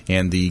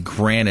 and the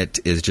granite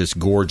is just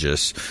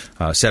gorgeous.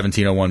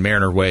 1701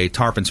 Mariner Way,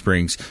 Tarpon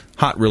Springs.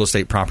 Hot real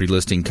estate property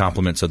listing,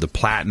 compliments of the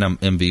Platinum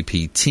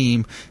MVP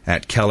team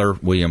at Keller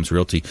Williams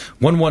Realty.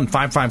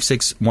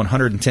 11556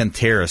 110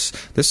 Terrace.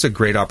 This is a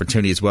great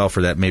opportunity as well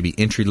for that maybe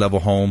entry-level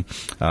home.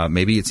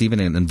 Maybe it's even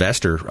an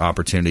investor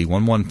opportunity.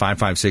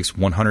 11556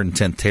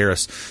 110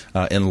 Terrace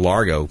in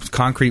Largo.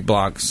 Concrete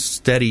block,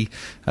 steady,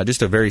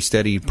 just a very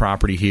steady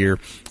property here.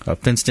 A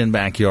fenced-in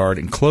backyard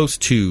and close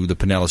to the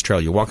Pinellas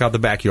Trail. You walk out the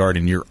backyard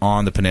and you're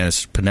on the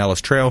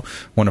Pinellas Trail,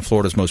 one of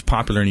Florida's most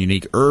popular and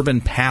unique urban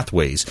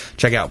pathways.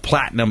 Check out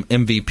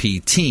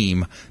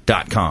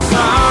PlatinumMVPTeam.com.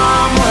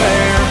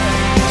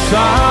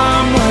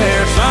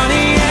 Somewhere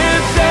sunny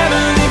and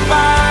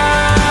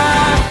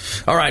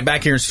 75. All right,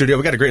 back here in studio,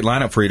 we got a great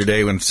lineup for you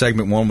today. In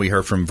segment one, we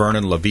heard from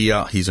Vernon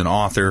Lavia. He's an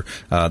author,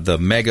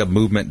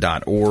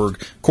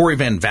 themegamovement.org. Corey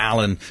Van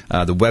Vallen,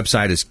 the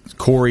website is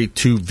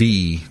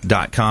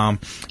Corey2V.com.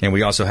 And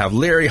we also have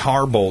Larry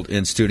Harbolt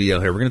in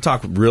studio here. We're going to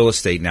talk real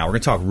estate now. We're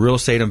going to talk real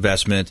estate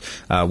investment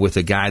with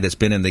a guy that's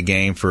been in the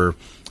game for a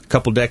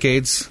couple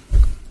decades.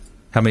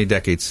 How many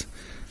decades?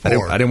 I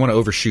didn't want to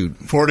overshoot.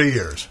 40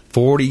 years.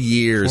 40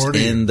 years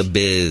in the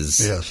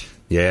biz. Yes.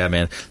 Yeah,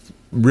 man.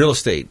 Real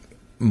estate.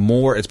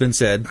 More, it's been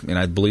said, and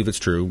I believe it's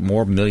true,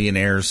 more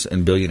millionaires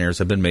and billionaires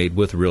have been made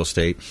with real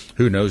estate.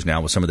 Who knows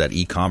now with some of that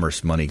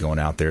e-commerce money going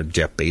out there,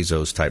 Jeff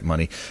Bezos type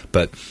money.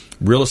 But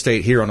real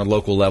estate here on a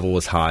local level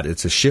is hot.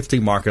 It's a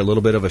shifting market, a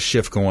little bit of a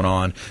shift going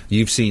on.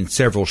 You've seen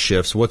several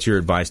shifts. What's your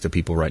advice to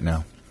people right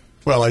now?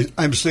 Well,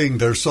 I'm seeing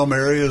there's some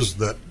areas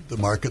that the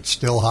market's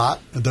still hot,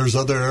 and there's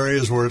other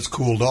areas where it's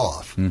cooled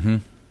off. Mm-hmm.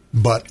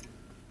 But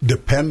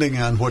depending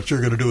on what you're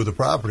going to do with the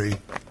property,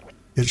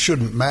 it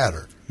shouldn't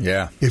matter.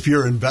 Yeah. If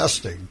you're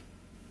investing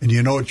and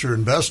you know what you're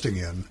investing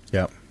in,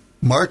 yep,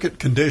 market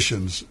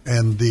conditions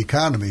and the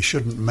economy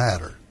shouldn't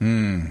matter.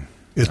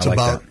 It's like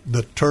about that.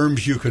 the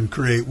terms you can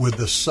create with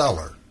the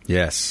seller.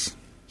 Yes.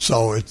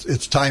 So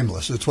it's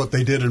timeless. It's what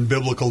they did in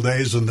biblical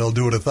days, and they'll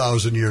do it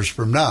 1,000 years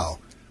from now.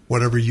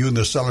 Whatever you and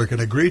the seller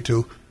can agree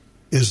to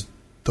is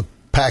the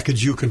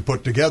package you can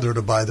put together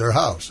to buy their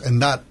house. And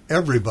not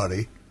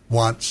everybody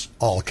wants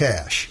all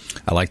cash.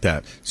 I like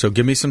that. So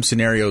give me some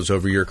scenarios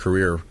over your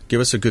career. Give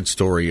us a good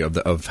story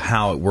of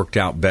how it worked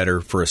out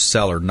better for a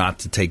seller not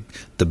to take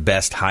the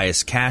best,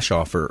 highest cash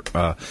offer,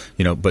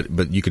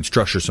 but you can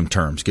structure some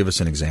terms. Give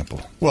us an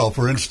example. Well,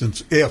 for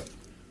instance, if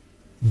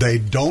they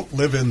don't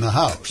live in the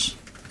house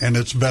and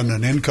it's been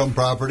an income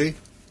property,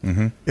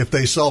 if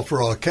they sell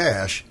for all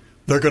cash,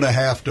 they're going to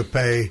have to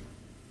pay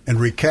and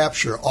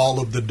recapture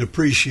all of the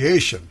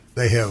depreciation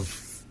they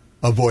have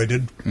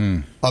avoided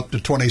up to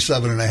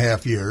 27 and a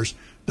half years.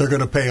 They're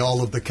going to pay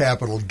all of the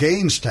capital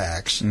gains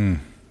tax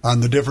on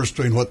the difference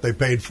between what they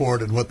paid for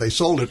it and what they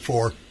sold it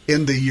for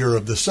in the year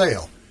of the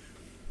sale.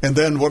 And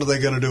then what are they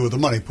going to do with the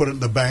money? Put it in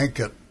the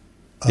bank at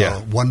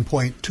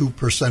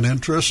 1.2%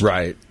 interest?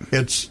 Right.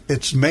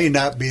 It's may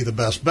not be the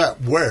best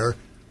bet, where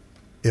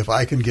if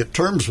I can get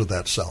terms with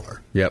that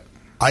seller, yep,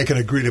 I can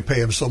agree to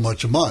pay him so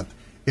much a month.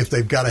 If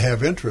they've got to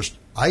have interest,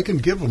 I can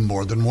give them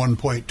more than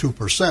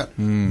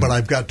 1.2%, but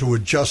I've got to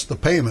adjust the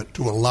payment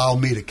to allow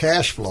me to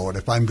cash flow it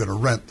if I'm going to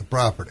rent the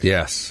property.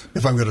 Yes.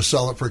 If I'm going to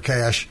sell it for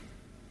cash,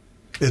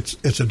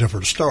 it's a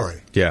different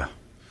story. Yeah.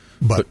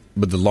 But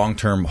the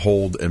long-term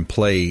hold and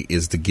play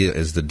is the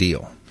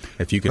deal.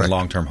 If you can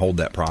long-term hold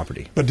that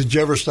property. But did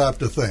you ever stop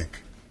to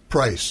think?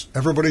 Price.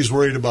 Everybody's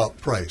worried about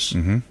price.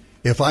 Mm-hmm.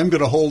 If I'm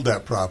going to hold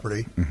that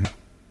property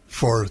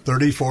for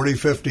 30, 40,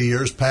 50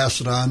 years, pass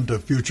it on to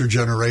future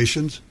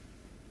generations,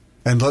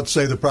 and let's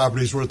say the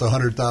property's worth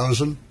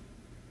 $100,000,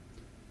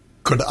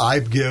 could I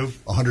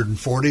give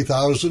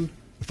 $140,000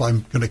 if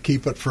I'm going to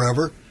keep it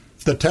forever?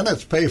 The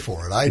tenants pay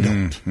for it. I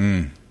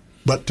don't.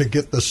 But to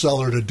get the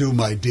seller to do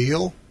my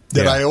deal,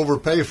 did I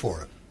overpay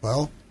for it?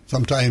 Well,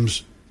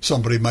 sometimes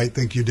somebody might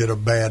think you did a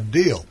bad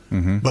deal.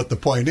 But the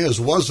point is,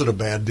 was it a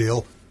bad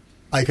deal?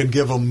 I can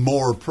give them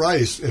more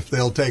price if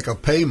they'll take a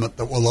payment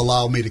that will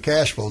allow me to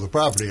cash flow the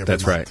property every month.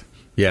 That's right.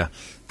 Yeah.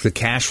 The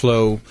cash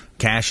flow,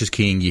 cash is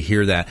king. You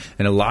hear that.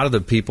 And a lot of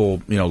the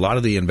people, a lot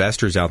of the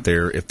investors out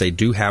there, if they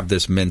do have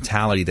this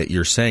mentality that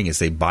you're saying, is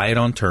they buy it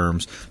on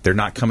terms, they're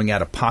not coming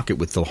out of pocket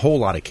with a whole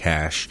lot of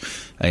cash,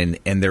 and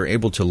they're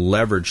able to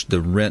leverage the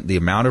rent, the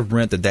amount of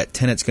rent that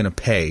tenant's going to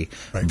pay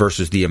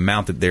versus the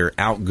amount that their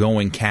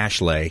outgoing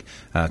cash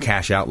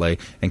outlay.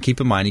 And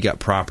keep in mind, you got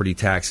property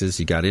taxes,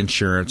 you got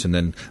insurance, and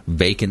then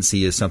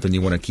vacancy is something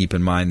you want to keep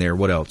in mind there.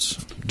 What else?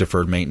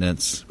 Deferred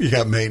maintenance. You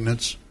got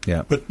maintenance.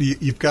 Yeah. But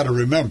you've got to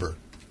remember,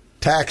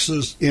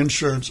 taxes,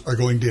 insurance are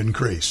going to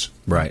increase.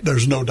 Right.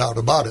 There's no doubt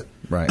about it.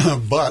 Right.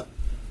 But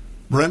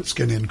rents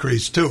can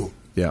increase too.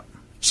 Yeah.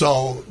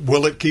 So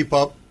will it keep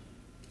up?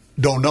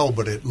 Don't know,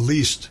 but at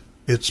least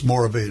it's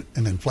more of an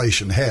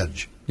inflation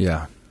hedge.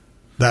 Yeah.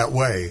 That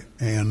way.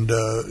 And,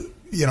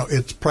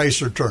 it's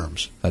price or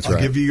terms. That's I'll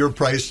right. give you your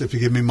price if you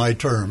give me my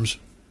terms,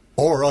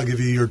 or I'll give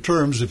you your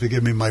terms if you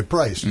give me my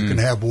price. You can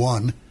have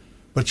one.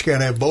 But you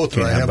can't have both,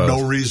 or I have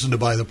no reason to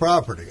buy the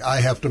property. I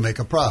have to make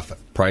a profit.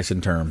 Price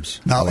and terms.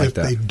 Now, if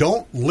they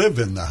don't live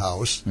in the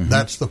house,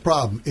 that's the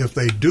problem. If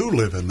they do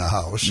live in the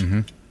house,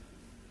 and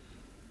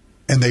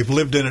they've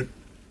lived in it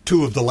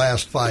 2 of the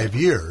last 5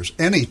 years,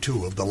 any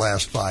 2 of the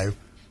last 5,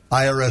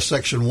 IRS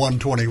Section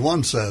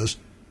 121 says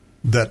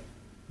that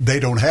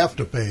they don't have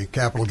to pay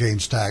capital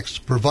gains tax,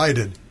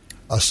 provided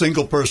a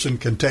single person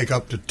can take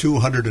up to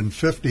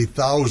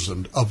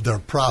 $250,000 of their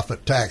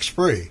profit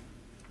tax-free.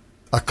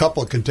 A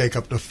couple can take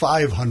up to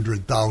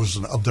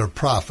 $500,000 of their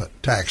profit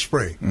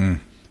tax-free.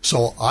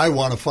 So I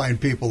want to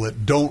find people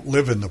that don't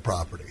live in the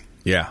property.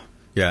 Yeah,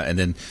 and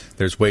then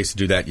there's ways to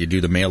do that. You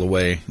do the mail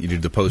away, you do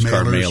the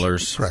postcard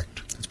mailers.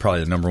 Correct. It's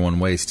probably the number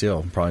one way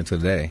still, probably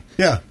today.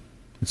 Yeah.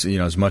 It's,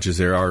 as much as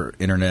there are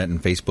internet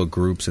and Facebook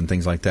groups and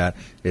things like that,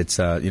 it's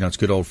it's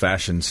good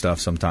old-fashioned stuff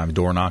sometimes,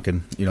 door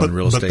knocking, in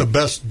real estate. But the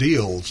best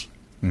deals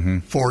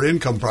for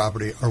income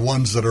property are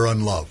ones that are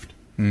unloved.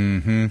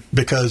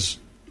 Because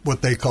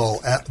what they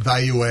call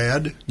value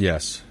add.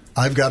 Yes.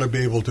 I've got to be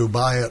able to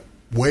buy it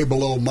way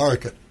below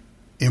market,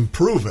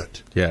 improve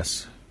it.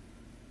 Yes.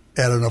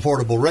 At an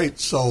affordable rate,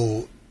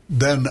 so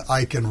then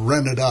I can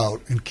rent it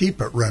out and keep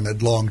it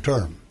rented long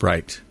term.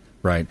 Right.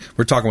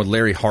 We're talking with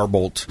Larry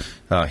Harbolt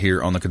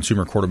here on the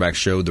Consumer Quarterback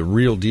Show, the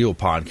Real Deal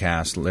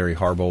podcast. Larry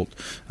Harbolt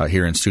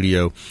here in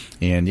studio.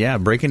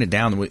 And, breaking it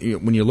down,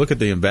 when you look at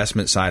the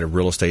investment side of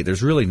real estate,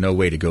 there's really no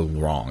way to go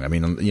wrong. I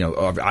mean,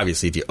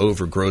 obviously if you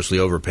grossly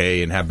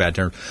overpay and have bad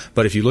terms,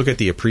 but if you look at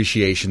the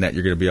appreciation that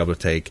you're going to be able to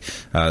take,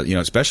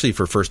 especially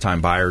for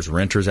first-time buyers,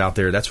 renters out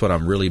there, that's what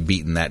I'm really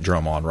beating that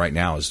drum on right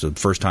now is the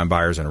first-time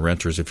buyers and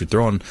renters. If you're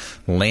throwing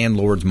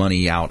landlords'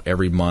 money out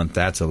every month,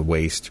 that's a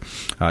waste.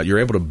 You're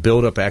able to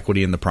build up equity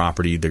in the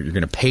property, that you're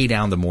going to pay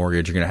down the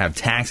mortgage, you're going to have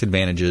tax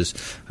advantages,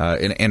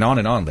 and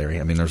on,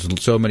 Larry. I mean, there's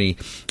so many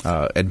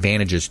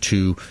advantages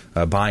to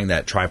buying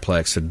that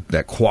triplex,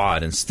 that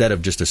quad, instead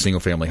of just a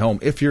single-family home.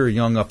 If you're a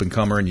young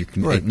up-and-comer and you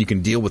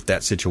can deal with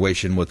that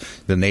situation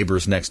with the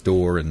neighbors next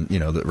door and,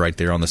 right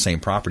there on the same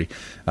property.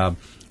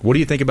 What do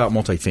you think about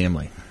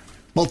multifamily?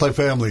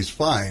 Multifamily is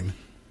fine,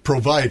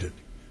 provided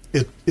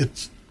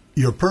it's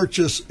your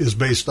purchase is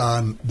based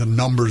on the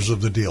numbers of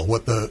the deal,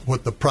 what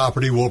the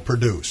property will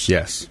produce.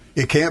 Yes.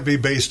 It can't be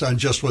based on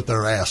just what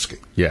they're asking.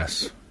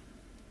 Yes.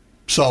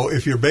 So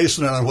if you're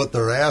basing it on what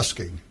they're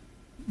asking,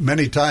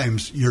 many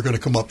times you're going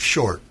to come up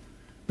short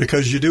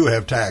because you do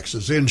have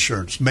taxes,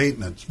 insurance,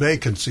 maintenance,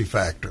 vacancy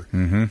factor.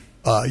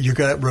 You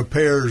got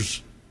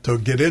repairs to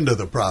get into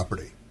the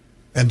property.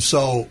 And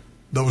so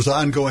those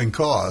ongoing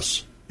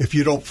costs, if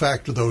you don't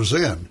factor those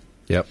in,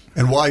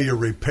 and while you're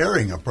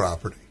repairing a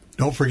property,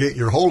 don't forget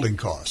your holding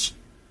costs.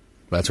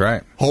 That's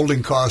right.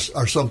 Holding costs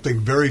are something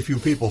very few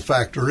people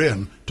factor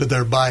in to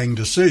their buying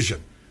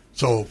decision.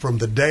 So from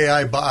the day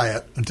I buy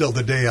it until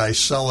the day I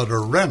sell it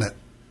or rent it,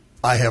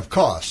 I have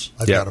costs.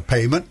 I've got a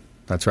payment.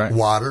 That's right.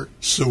 Water,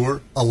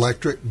 sewer,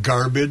 electric,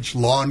 garbage,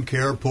 lawn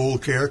care, pool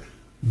care.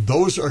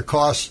 Those are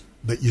costs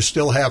that you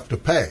still have to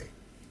pay.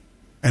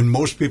 And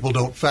most people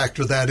don't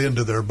factor that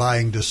into their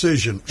buying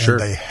decision, and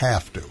they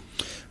have to.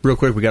 Real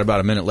quick, we got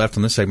about a minute left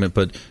on this segment,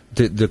 but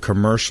the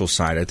commercial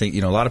side, I think,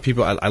 a lot of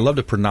people, I love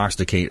to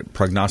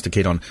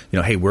prognosticate on,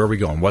 hey, where are we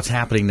going? What's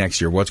happening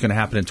next year? What's going to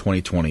happen in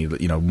 2020?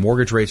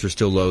 Mortgage rates are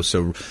still low,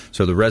 so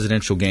the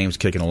residential game's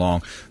kicking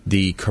along.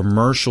 The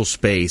commercial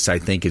space, I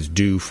think, is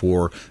due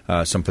for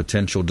some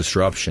potential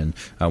disruption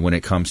when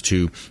it comes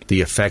to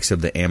the effects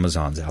of the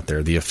Amazons out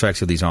there, the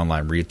effects of these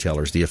online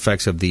retailers, the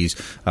effects of these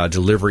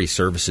delivery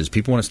services.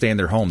 People want to stay in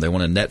their home. They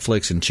want to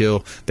Netflix and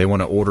chill. They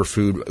want to order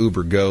food,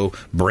 Uber, Go,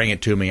 bring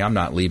it to me. I'm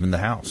not leaving the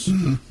house.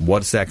 Mm-hmm.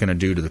 What's that going to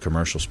do to the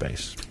commercial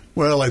space?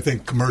 Well, I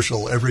think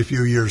commercial every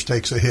few years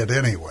takes a hit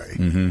anyway.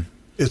 Mm-hmm.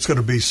 It's going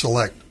to be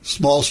select.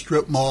 Small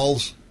strip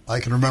malls, I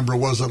can remember,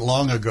 wasn't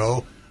long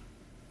ago,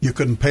 you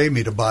couldn't pay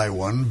me to buy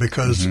one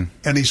because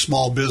any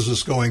small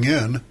business going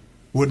in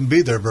wouldn't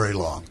be there very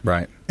long.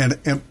 Right. And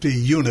empty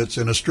units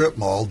in a strip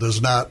mall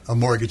does not a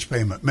mortgage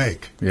payment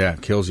make. Yeah,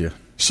 it kills you.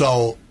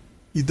 So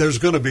there's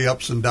going to be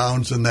ups and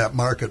downs in that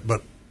market,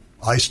 but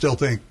I still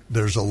think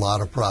there's a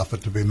lot of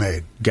profit to be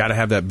made. Got to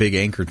have that big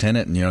anchor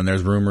tenant, and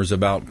there's rumors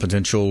about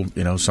potential,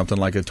 something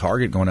like a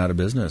Target going out of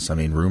business. I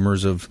mean,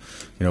 rumors of,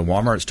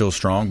 Walmart's still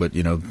strong, but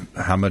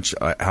how much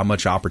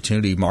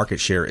opportunity, market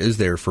share is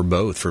there for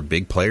both, for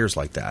big players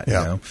like that?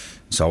 Yeah.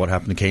 Saw what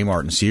happened to Kmart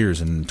and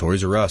Sears and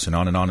Toys R Us and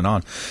on and on and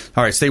on.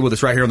 All right, stay with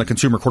us right here on the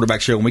Consumer Quarterback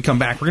Show. When we come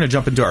back, we're going to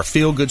jump into our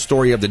feel-good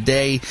story of the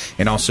day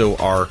and also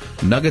our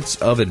nuggets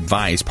of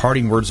advice,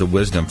 parting words of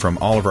wisdom from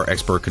all of our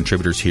expert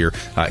contributors here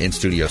in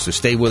studio. So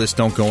stay with us.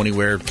 Don't go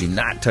anywhere. Do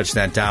not touch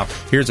that dial.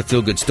 Here's a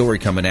feel-good story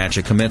coming at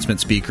you. Commencement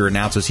speaker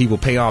announces he will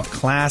pay off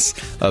class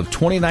of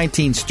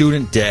 2019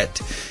 student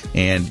debt,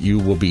 and you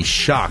will be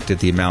shocked at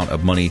the amount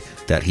of money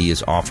that he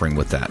is offering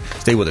with that.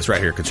 Stay with us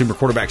right here. Consumer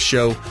Quarterback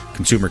Show,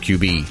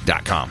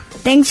 ConsumerQB.com.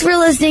 Thanks for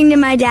listening to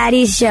my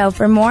daddy's show.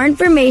 For more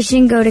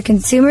information, go to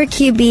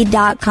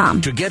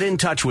ConsumerQB.com. To get in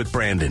touch with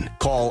Brandon,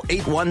 call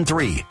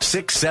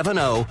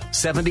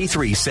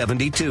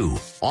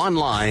 813-670-7372.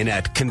 Online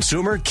at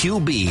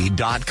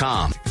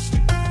ConsumerQB.com.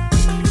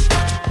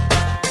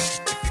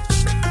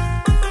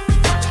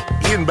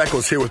 Ian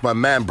Beckles here with my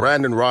man,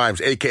 Brandon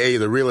Rhymes, a.k.a.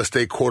 the real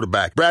estate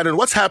quarterback. Brandon,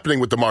 what's happening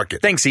with the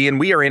market? Thanks, Ian.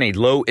 We are in a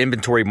low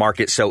inventory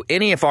market, so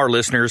any of our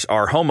listeners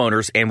are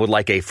homeowners and would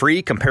like a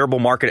free comparable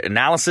market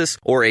analysis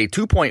or a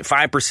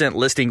 2.5%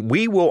 listing,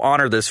 we will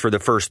honor this for the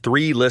first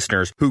 3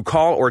 listeners who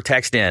call or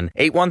text in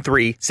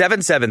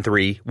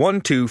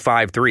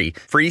 813-773-1253.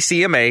 Free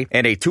CMA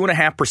and a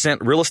 2.5%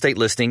 real estate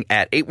listing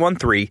at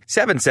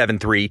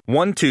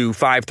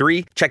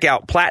 813-773-1253. Check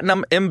out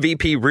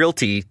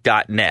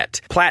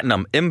PlatinumMVPRealty.net.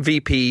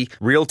 PlatinumMVPRealty.net.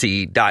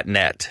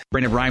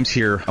 Brandon Rhymes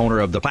here, owner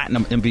of the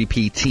Platinum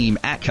MVP team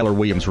at Keller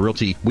Williams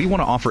Realty. We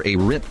want to offer a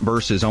rent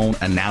versus own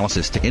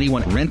analysis to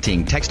anyone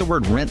renting. Text the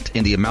word rent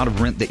and the amount of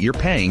rent that you're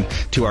paying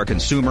to our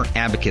consumer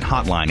advocate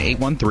hotline,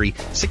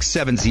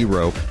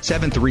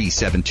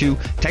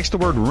 813-670-7372. Text the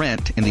word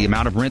rent and the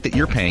amount of rent that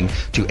you're paying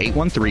to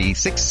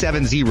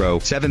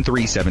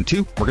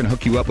 813-670-7372. We're going to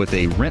hook you up with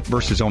a rent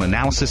versus own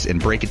analysis and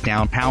break it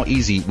down how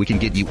easy we can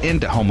get you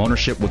into home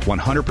ownership with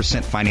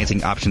 100%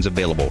 financing options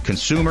available.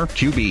 ConsumerQB.com.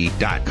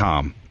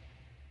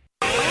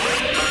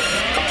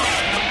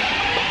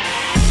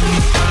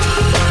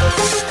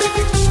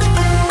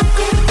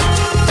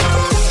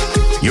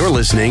 You're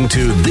listening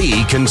to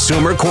The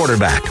Consumer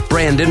Quarterback,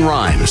 Brandon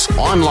Rhymes,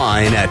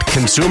 online at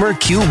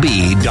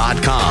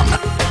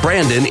ConsumerQB.com.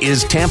 Brandon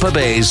is Tampa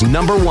Bay's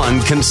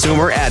 #1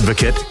 consumer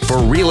advocate for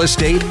real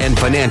estate and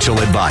financial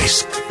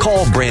advice.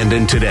 Call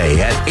Brandon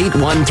today at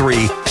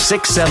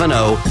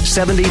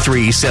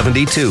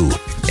 813-670-7372.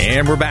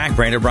 And we're back.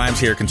 Brandon Rhymes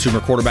here, Consumer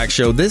Quarterback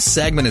Show. This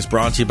segment is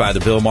brought to you by the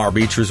Bill Maher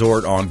Beach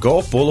Resort on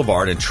Gulf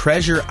Boulevard in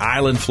Treasure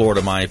Island,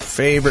 Florida, my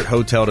favorite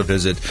hotel to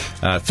visit,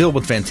 filled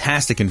with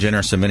fantastic and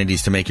generous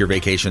amenities to make your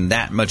vacation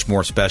that much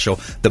more special.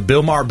 The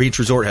Bill Maher Beach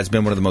Resort has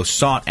been one of the most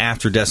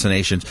sought-after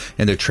destinations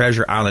in the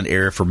Treasure Island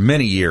area for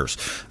many years.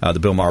 The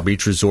Bill Maher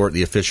Beach Resort,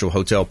 the official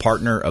hotel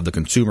partner of the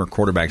Consumer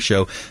Quarterback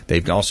Show.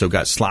 They've also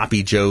got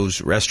Sloppy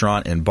Joe's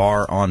restaurant and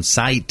bar on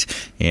site.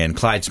 And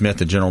Clyde Smith,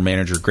 the general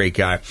manager, great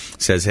guy,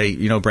 says, hey,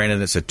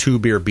 Brandon, it's a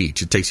 2-beer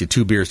beach. It takes you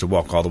 2 beers to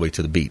walk all the way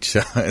to the beach.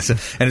 And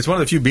it's one of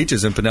the few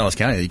beaches in Pinellas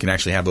County that you can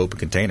actually have open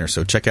containers.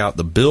 So check out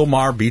the Bill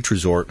Maher Beach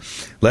Resort.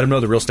 Let them know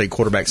the real estate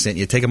quarterback sent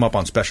you. Take them up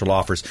on special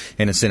offers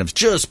and incentives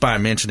just by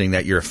mentioning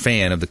that you're a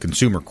fan of the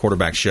Consumer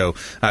Quarterback Show.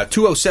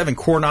 207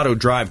 Coronado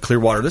Drive,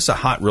 Clearwater. This is a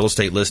hot real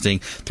estate listing.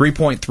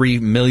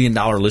 $3.3 million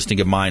listing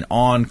of mine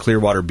on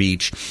Clearwater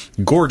Beach.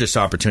 Gorgeous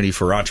opportunity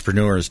for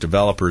entrepreneurs,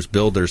 developers,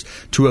 builders.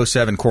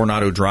 207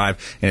 Coronado Drive.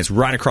 And it's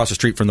right across the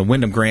street from the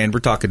Wyndham Grand.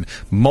 We're talking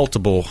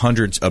multiple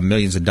hundreds of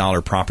millions of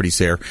dollar properties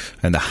there,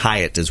 and the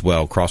Hyatt as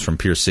well, across from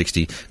Pier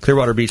 60.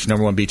 Clearwater Beach,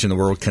 #1 beach in the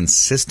world,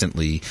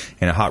 consistently,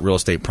 and a hot real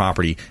estate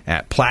property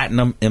at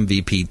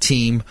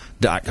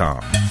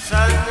PlatinumMVPTeam.com.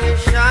 Sun is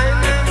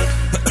shining,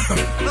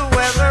 the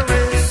weather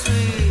is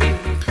sweet.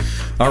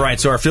 All right,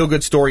 so our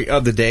feel-good story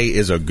of the day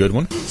is a good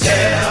one.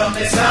 Tell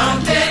me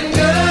something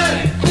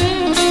good.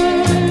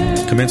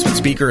 Commencement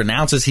speaker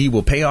announces he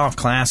will pay off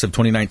class of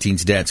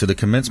 2019's debt. So the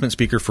commencement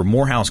speaker for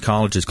Morehouse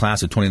College's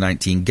class of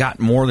 2019 got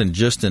more than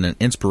just an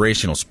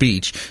inspirational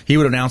speech. He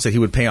would announce that he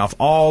would pay off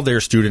all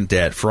their student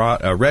debt.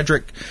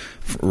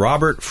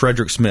 Robert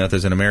Frederick Smith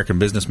is an American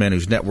businessman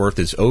whose net worth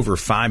is over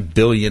 $5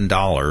 billion. And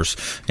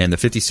the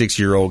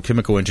 56-year-old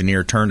chemical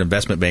engineer turned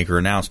investment banker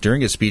announced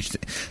during his speech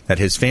that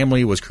his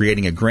family was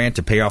creating a grant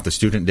to pay off the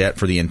student debt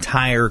for the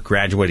entire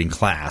graduating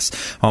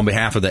class. On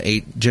behalf of the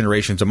 8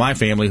 generations of my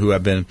family who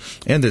have been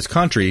in this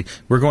country,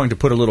 we're going to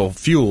put a little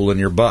fuel in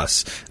your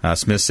bus.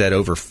 Smith said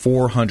over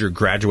 400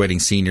 graduating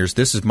seniors.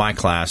 This is my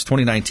class,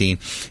 2019,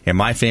 and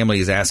my family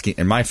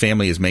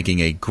is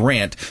making a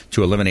grant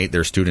to eliminate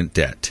their student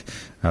debt.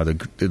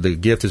 The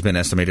gift has been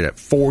estimated at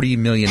 $40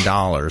 million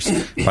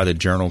by the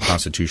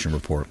Journal-Constitution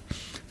report.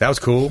 That was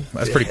cool.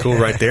 That's pretty cool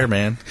right there,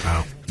 man.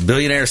 Wow.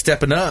 Billionaire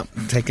stepping up.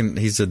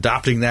 He's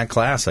adopting that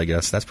class, I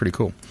guess. That's pretty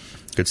cool.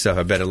 Good stuff.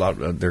 I bet a lot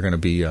they're going to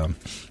be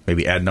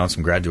maybe adding on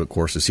some graduate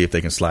courses, see if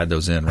they can slide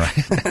those in,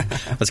 right?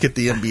 Let's get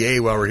the MBA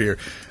while we're here.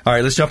 All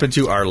right, let's jump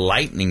into our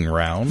lightning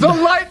round. The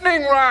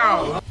lightning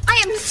round!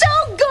 I am so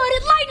good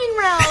at lightning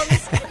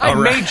rounds! I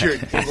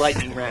majored in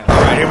lightning rounds.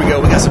 All right, here we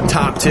go. We got some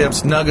top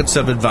tips, nuggets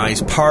of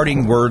advice,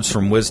 parting words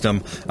from wisdom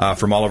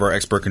from all of our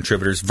expert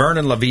contributors.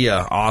 Vernon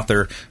Lavia,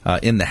 author,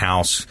 in the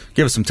house.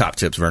 Give us some top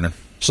tips, Vernon.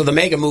 So the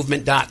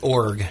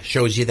megamovement.org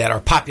shows you that our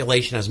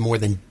population has more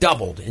than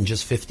doubled in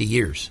just 50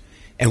 years.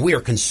 And we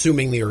are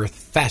consuming the earth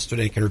faster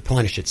than it can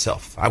replenish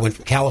itself. I went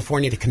from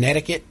California to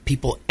Connecticut.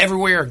 People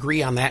everywhere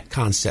agree on that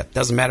concept.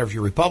 Doesn't matter if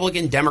you're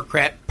Republican,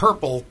 Democrat,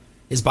 purple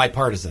is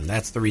bipartisan.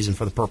 That's the reason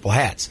for the purple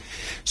hats.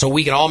 So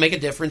we can all make a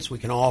difference. We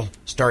can all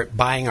start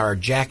buying our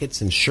jackets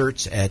and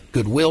shirts at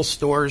Goodwill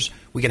stores.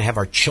 We can have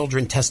our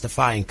children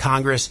testify in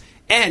Congress.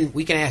 And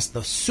we can ask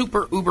the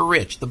super uber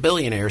rich, the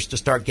billionaires, to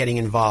start getting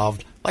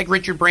involved, like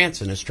Richard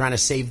Branson is trying to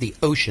save the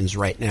oceans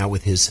right now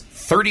with his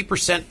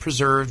 30%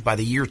 preserved by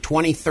the year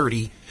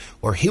 2030,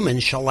 or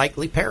humans shall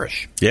likely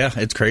perish. Yeah,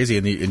 it's crazy.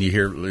 And you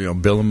hear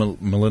Bill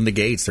and Melinda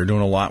Gates, they're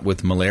doing a lot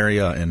with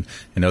malaria and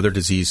other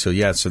disease. So,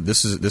 yeah,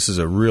 this is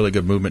a really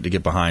good movement to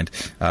get behind.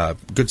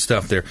 Good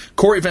stuff there.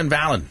 Corey Van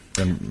Valen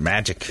and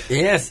Magic.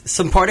 Yes,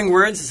 some parting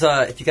words.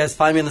 If you guys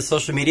find me on the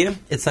social media,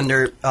 it's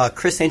under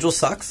Chris Angel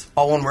Sucks,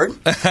 all one word.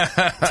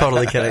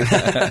 Totally kidding.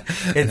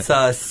 It's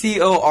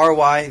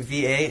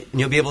CorYva, and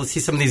you'll be able to see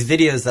some of these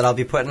videos that I'll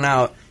be putting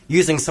out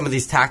using some of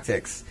these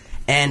tactics.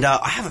 And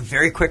I have a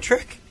very quick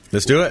trick.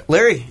 Let's do it.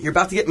 Larry, you're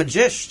about to get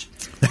magished.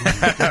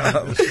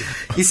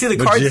 You see the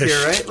cards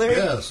here, right, Larry?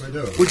 Yes, I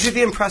do. Would you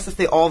be impressed if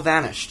they all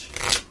vanished?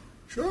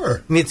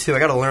 Sure. Me too. I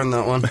got to learn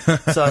that one.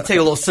 So I'll take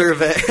a little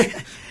survey.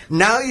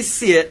 Now you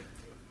see it.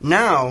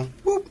 Now,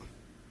 boop,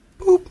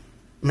 boop.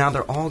 Now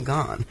they're all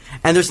gone.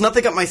 And there's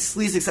nothing up my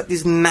sleeves except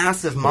these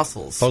massive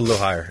muscles. Hold a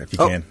little higher if you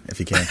can.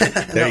 If you can.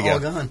 There you go. All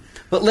gone.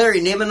 But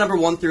Larry, name a number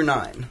 1 through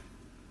 9.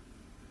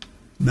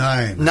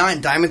 9.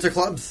 9. Diamonds or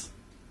clubs?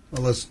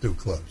 Well, let's do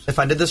clubs. If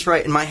I did this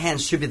right, in my hand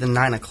should be the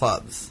 9 of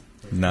clubs.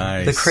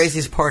 Nice. The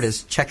craziest part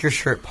is check your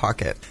shirt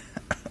pocket.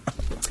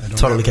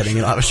 Totally kidding.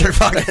 You don't have a shirt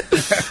pocket.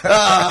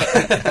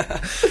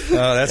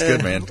 Oh, that's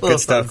good, man. Good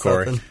stuff,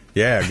 Corey. Something.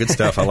 Yeah, good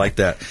stuff. I like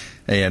that.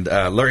 And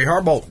Larry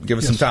Harbolt, give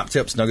us some top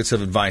tips, nuggets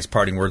of advice,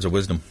 parting words of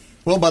wisdom.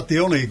 Well, about the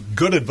only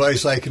good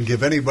advice I can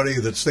give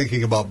anybody that's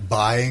thinking about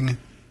buying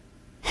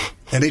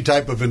any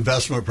type of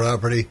investment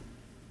property,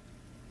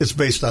 it's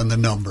based on the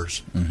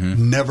numbers,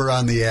 never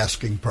on the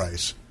asking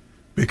price.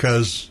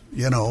 Because,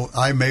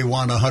 I may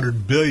want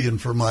 $100 billion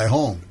for my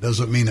home.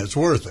 Doesn't mean it's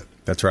worth it.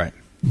 That's right.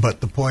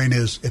 But the point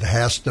is, it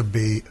has to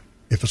be,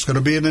 if it's going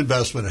to be an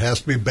investment, it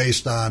has to be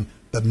based on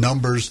the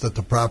numbers that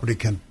the property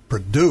can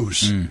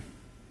produce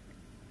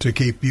to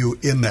keep you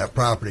in that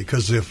property.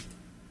 Because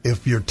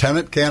if your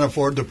tenant can't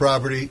afford the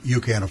property, you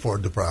can't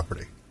afford the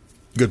property.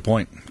 Good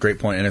point. Great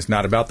point. And it's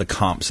not about the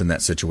comps in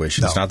that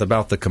situation. No. It's not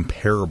about the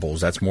comparables.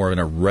 That's more in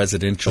a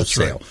residential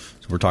sale. Right.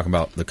 So we're talking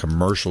about the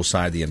commercial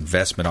side, the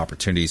investment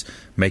opportunities,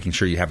 making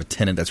sure you have a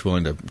tenant that's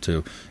willing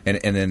to and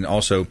then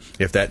also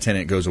if that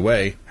tenant goes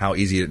away, how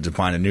easy it is to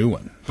find a new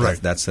one. Right.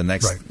 That's the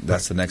next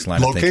the next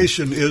line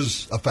Location of thinking.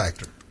 is a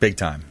factor. Big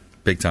time.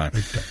 Big time.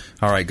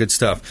 All right, good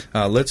stuff.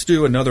 Let's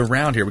do another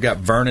round here. We got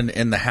Vernon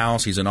in the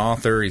house. He's an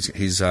author.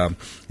 He's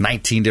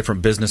 19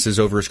 different businesses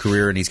over his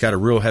career, and he's got a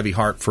real heavy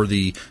heart for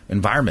the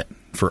environment,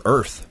 for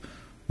Earth.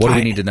 What do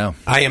we need to know?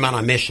 I am on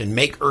a mission.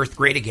 Make Earth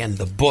Great Again.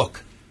 The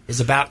book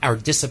is about our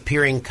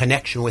disappearing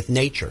connection with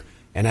nature.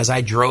 And as I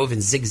drove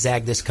and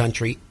zigzagged this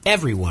country,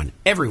 everyone,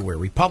 everywhere,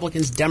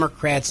 Republicans,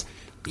 Democrats,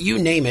 you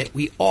name it,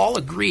 we all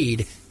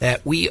agreed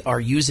that we are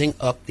using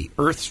up the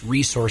Earth's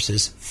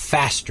resources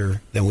faster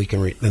than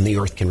than the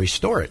Earth can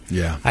restore it.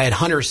 Yeah. I had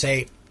hunters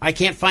say, I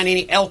can't find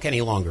any elk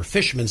any longer.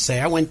 Fishermen say,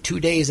 I went 2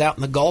 days out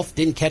in the Gulf,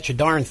 didn't catch a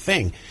darn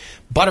thing.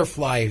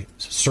 Butterfly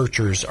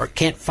searchers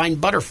can't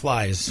find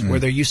butterflies where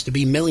there used to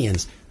be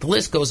millions. The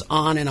list goes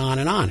on and on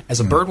and on. As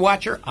a bird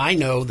watcher, I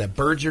know that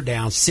birds are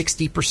down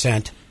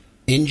 60%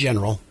 in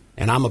general.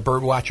 And I'm a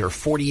bird watcher of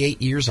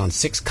 48 years on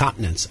 6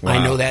 continents. Wow.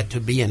 I know that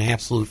to be an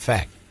absolute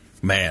fact.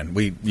 Man,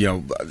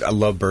 I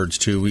love birds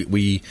too.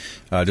 We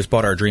just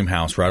bought our dream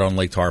house right on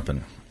Lake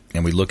Tarpon,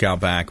 and we look out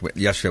back.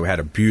 Yesterday we had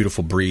a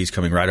beautiful breeze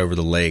coming right over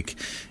the lake,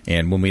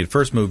 and when we had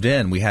first moved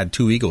in, we had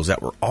 2 eagles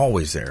that were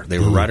always there. They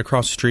were right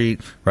across the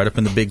street, right up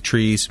in the big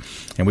trees,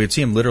 and we would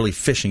see them literally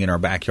fishing in our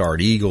backyard.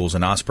 Eagles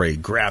and osprey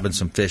grabbing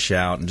some fish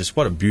out, and just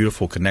what a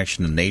beautiful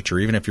connection to nature,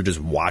 even if you're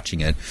just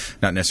watching it,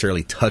 not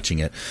necessarily touching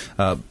it.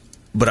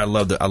 But I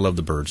love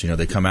the birds.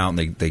 They come out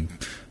and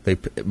they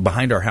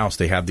behind our house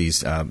they have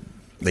these.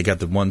 They got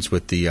the ones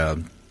with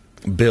the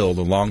bill,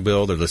 the long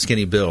bill or the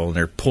skinny bill, and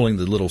they're pulling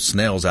the little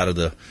snails out of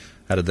the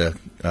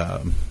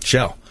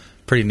shell.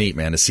 Pretty neat,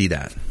 man, to see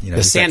that.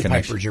 The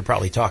sandpipers you're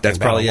probably talking That's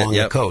about probably along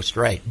it, the coast,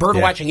 right? Bird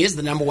watching is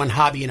the number one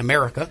hobby in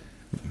America.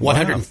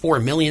 104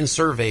 million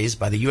surveys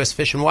by the U.S.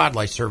 Fish and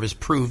Wildlife Service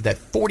proved that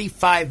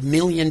 45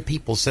 million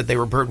people said they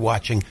were bird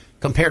watching,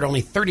 compared to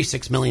only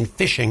 36 million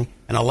fishing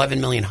and 11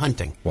 million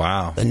hunting.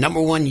 Wow. The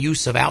number one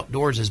use of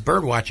outdoors is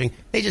bird watching.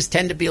 They just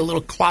tend to be a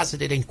little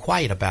closeted and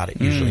quiet about it,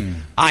 usually.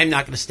 I'm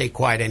not going to stay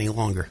quiet any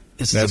longer.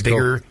 This is a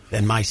bigger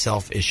than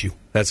myself issue.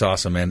 That's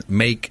awesome, man.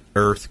 Make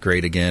Earth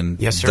Great Again.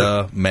 Yes,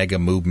 sir.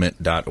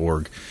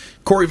 TheMegaMovement.org.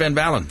 Corey Van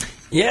Ballen.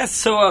 Yeah,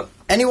 so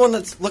anyone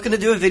that's looking to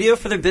do a video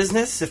for their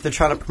business, if they're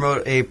trying to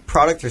promote a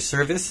product or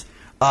service,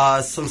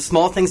 some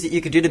small things that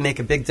you could do to make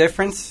a big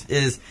difference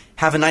is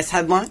have a nice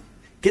headline,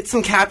 get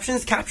some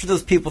captions, capture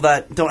those people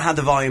that don't have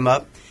the volume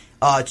up,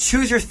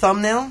 choose your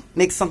thumbnail,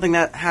 make something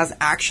that has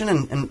action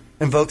and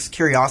invokes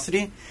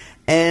curiosity,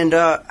 and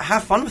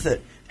have fun with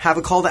it. Have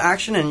a call to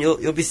action, and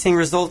you'll be seeing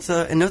results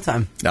in no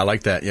time. I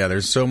like that. Yeah,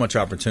 there's so much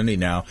opportunity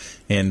now.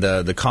 And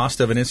the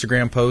cost of an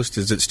Instagram post,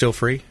 is it still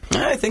free?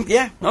 I think,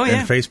 yeah. Oh, yeah.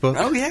 And Facebook?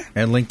 Oh, yeah.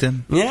 And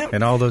LinkedIn? Yeah.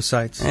 And all those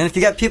sites? And if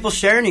you got people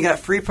sharing, you got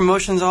free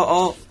promotions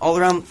all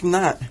around from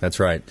that. That's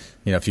right.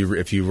 If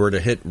you were to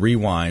hit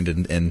rewind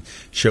and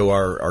show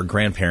our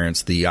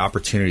grandparents the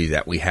opportunity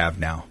that we have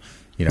now,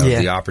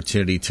 the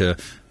opportunity to,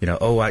 I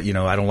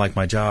don't like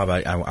my job.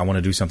 I want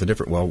to do something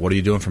different. Well, what are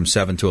you doing from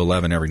 7 to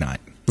 11 every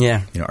night?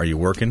 Yeah. Are you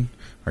working?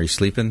 Are you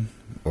sleeping?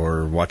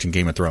 Or watching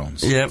Game of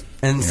Thrones? Yep.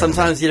 And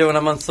sometimes, when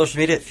I'm on social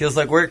media, it feels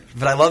like work,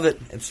 but I love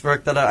it. It's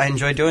work that I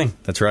enjoy doing.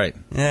 That's right.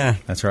 Yeah.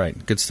 That's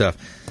right. Good stuff.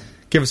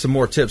 Give us some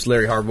more tips,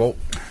 Larry Harbolt.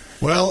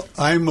 Well,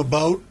 I'm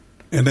about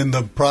and in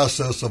the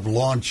process of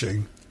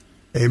launching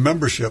a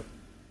membership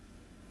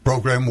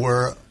program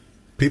where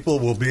people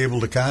will be able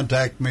to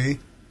contact me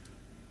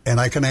and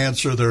I can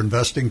answer their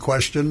investing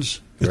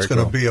questions. It's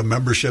going to be a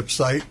membership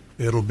site.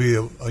 It'll be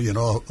a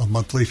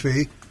monthly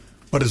fee,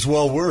 but it's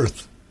well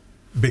worth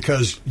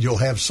because you'll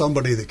have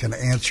somebody that can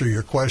answer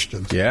your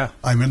questions. Yeah.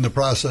 I'm in the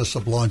process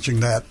of launching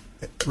that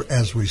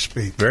as we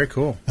speak. Very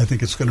cool. I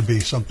think it's going to be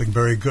something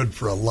very good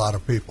for a lot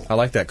of people. I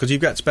like that because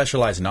you've got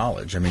specialized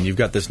knowledge. I mean, you've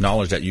got this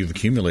knowledge that you've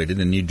accumulated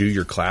and you do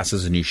your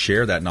classes and you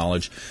share that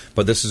knowledge.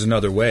 But this is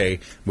another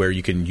way where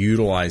you can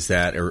utilize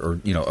that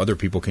or other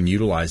people can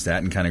utilize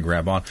that and kind of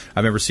grab on. I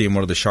remember seeing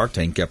one of the Shark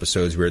Tank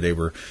episodes where they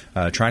were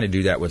trying to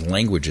do that with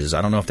languages.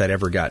 I don't know if that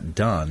ever got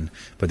done,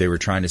 but they were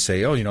trying to say,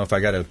 if I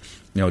got a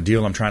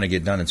deal I'm trying to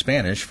get done in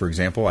Spanish, for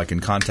example, I can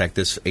contact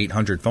this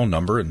 800 phone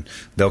number and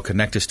they'll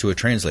connect us to a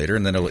translator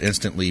and then it'll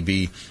instantly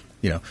be,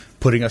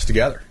 putting us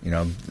together.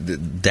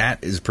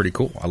 That is pretty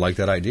cool. I like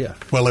that idea.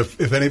 Well,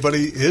 if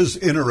anybody is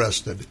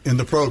interested in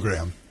the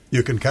program,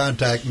 you can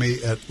contact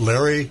me at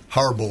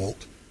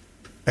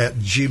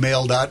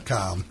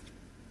larryharbolt@gmail.com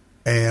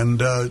and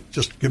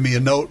just give me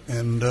a note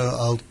and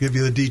I'll give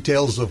you the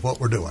details of what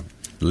we're doing.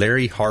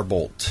 Larry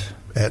Harbolt.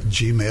 At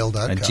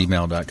gmail.com. At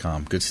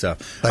gmail.com. Good stuff.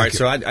 Thank All right, you.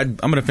 so I'm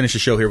going to finish the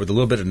show here with a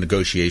little bit of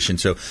negotiation.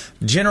 So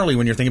generally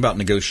when you're thinking about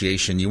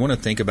negotiation, you want to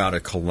think about a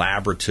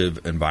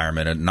collaborative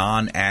environment, a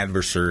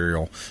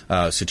non-adversarial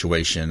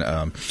situation.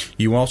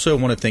 You also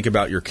want to think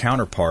about your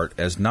counterpart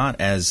as not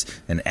as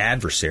an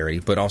adversary,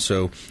 but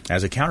also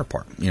as a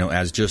counterpart,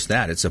 as just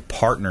that. It's a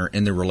partner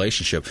in the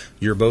relationship.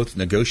 You're both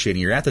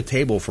negotiating. You're at the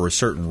table for a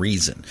certain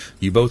reason.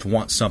 You both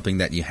want something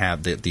that you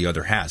have that the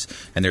other has.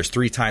 And there's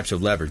 3 types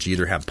of leverage. You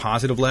either have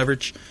positive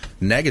leverage,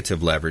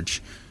 negative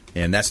leverage,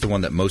 and that's the one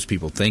that most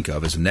people think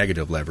of as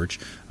negative leverage.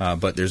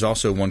 But there's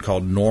also one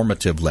called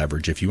normative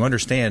leverage. If you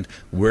understand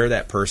where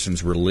that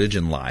person's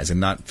religion lies, and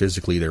not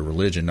physically their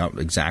religion, not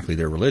exactly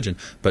their religion,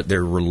 but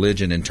their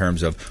religion in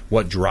terms of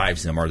what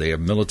drives them. Are they a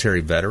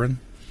military veteran?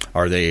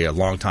 Are they a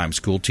longtime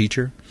school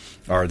teacher?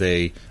 Are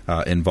they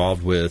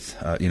involved with,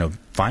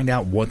 find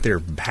out what their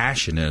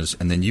passion is,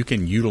 and then you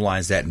can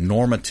utilize that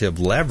normative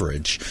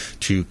leverage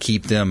to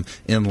keep them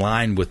in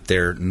line with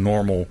their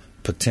normal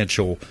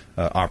potential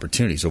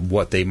opportunities of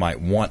what they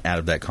might want out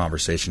of that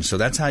conversation. So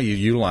that's how you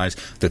utilize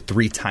the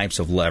 3 types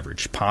of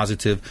leverage: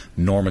 positive,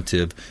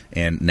 normative,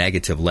 and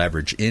negative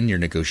leverage in your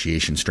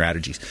negotiation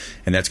strategies.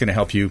 And that's going to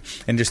help you.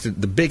 And just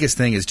the biggest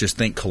thing is just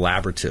think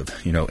collaborative,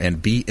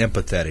 and be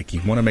empathetic.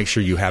 You want to make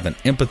sure you have an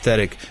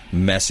empathetic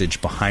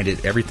message behind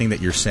it. Everything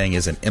that you're saying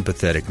is an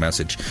empathetic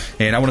message.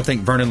 And I want to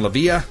thank Vernon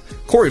Lavia,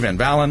 Corey Van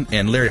Ballen,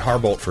 and Larry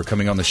Harbolt for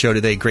coming on the show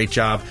today. Great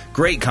job.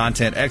 Great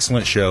content.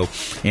 Excellent show.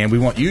 And we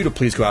want you to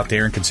please go out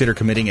there and consider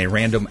committing a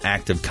random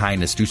act of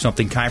kindness. Do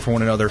something kind for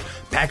one another.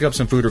 Pack up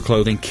some food or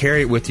clothing.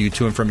 Carry it with you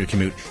to and from your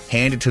commute.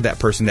 Hand it to that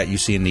person that you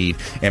see in need,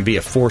 and be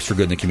a force for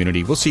good in the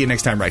community. We'll see you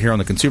next time right here on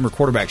the Consumer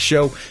Quarterback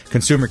Show,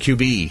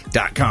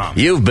 ConsumerQB.com.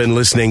 You've been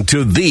listening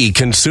to The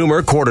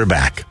Consumer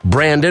Quarterback,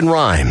 Brandon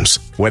Rhymes.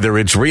 Whether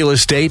it's real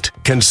estate,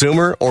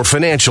 consumer, or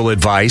financial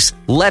advice,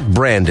 let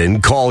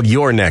Brandon call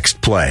your next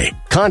play.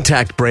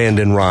 Contact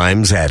Brandon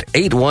Rhymes at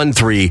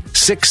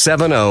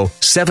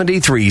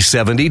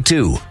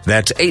 813-670-7372.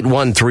 That's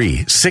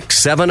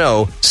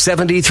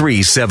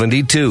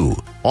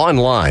 813-670-7372.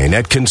 Online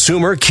at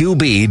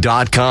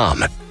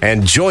ConsumerQB.com.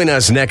 And join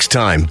us next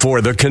time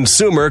for the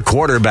Consumer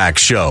Quarterback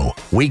Show,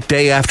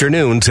 weekday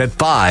afternoons at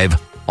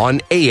 5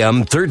 on AM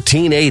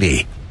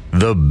 1380.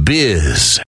 The Biz.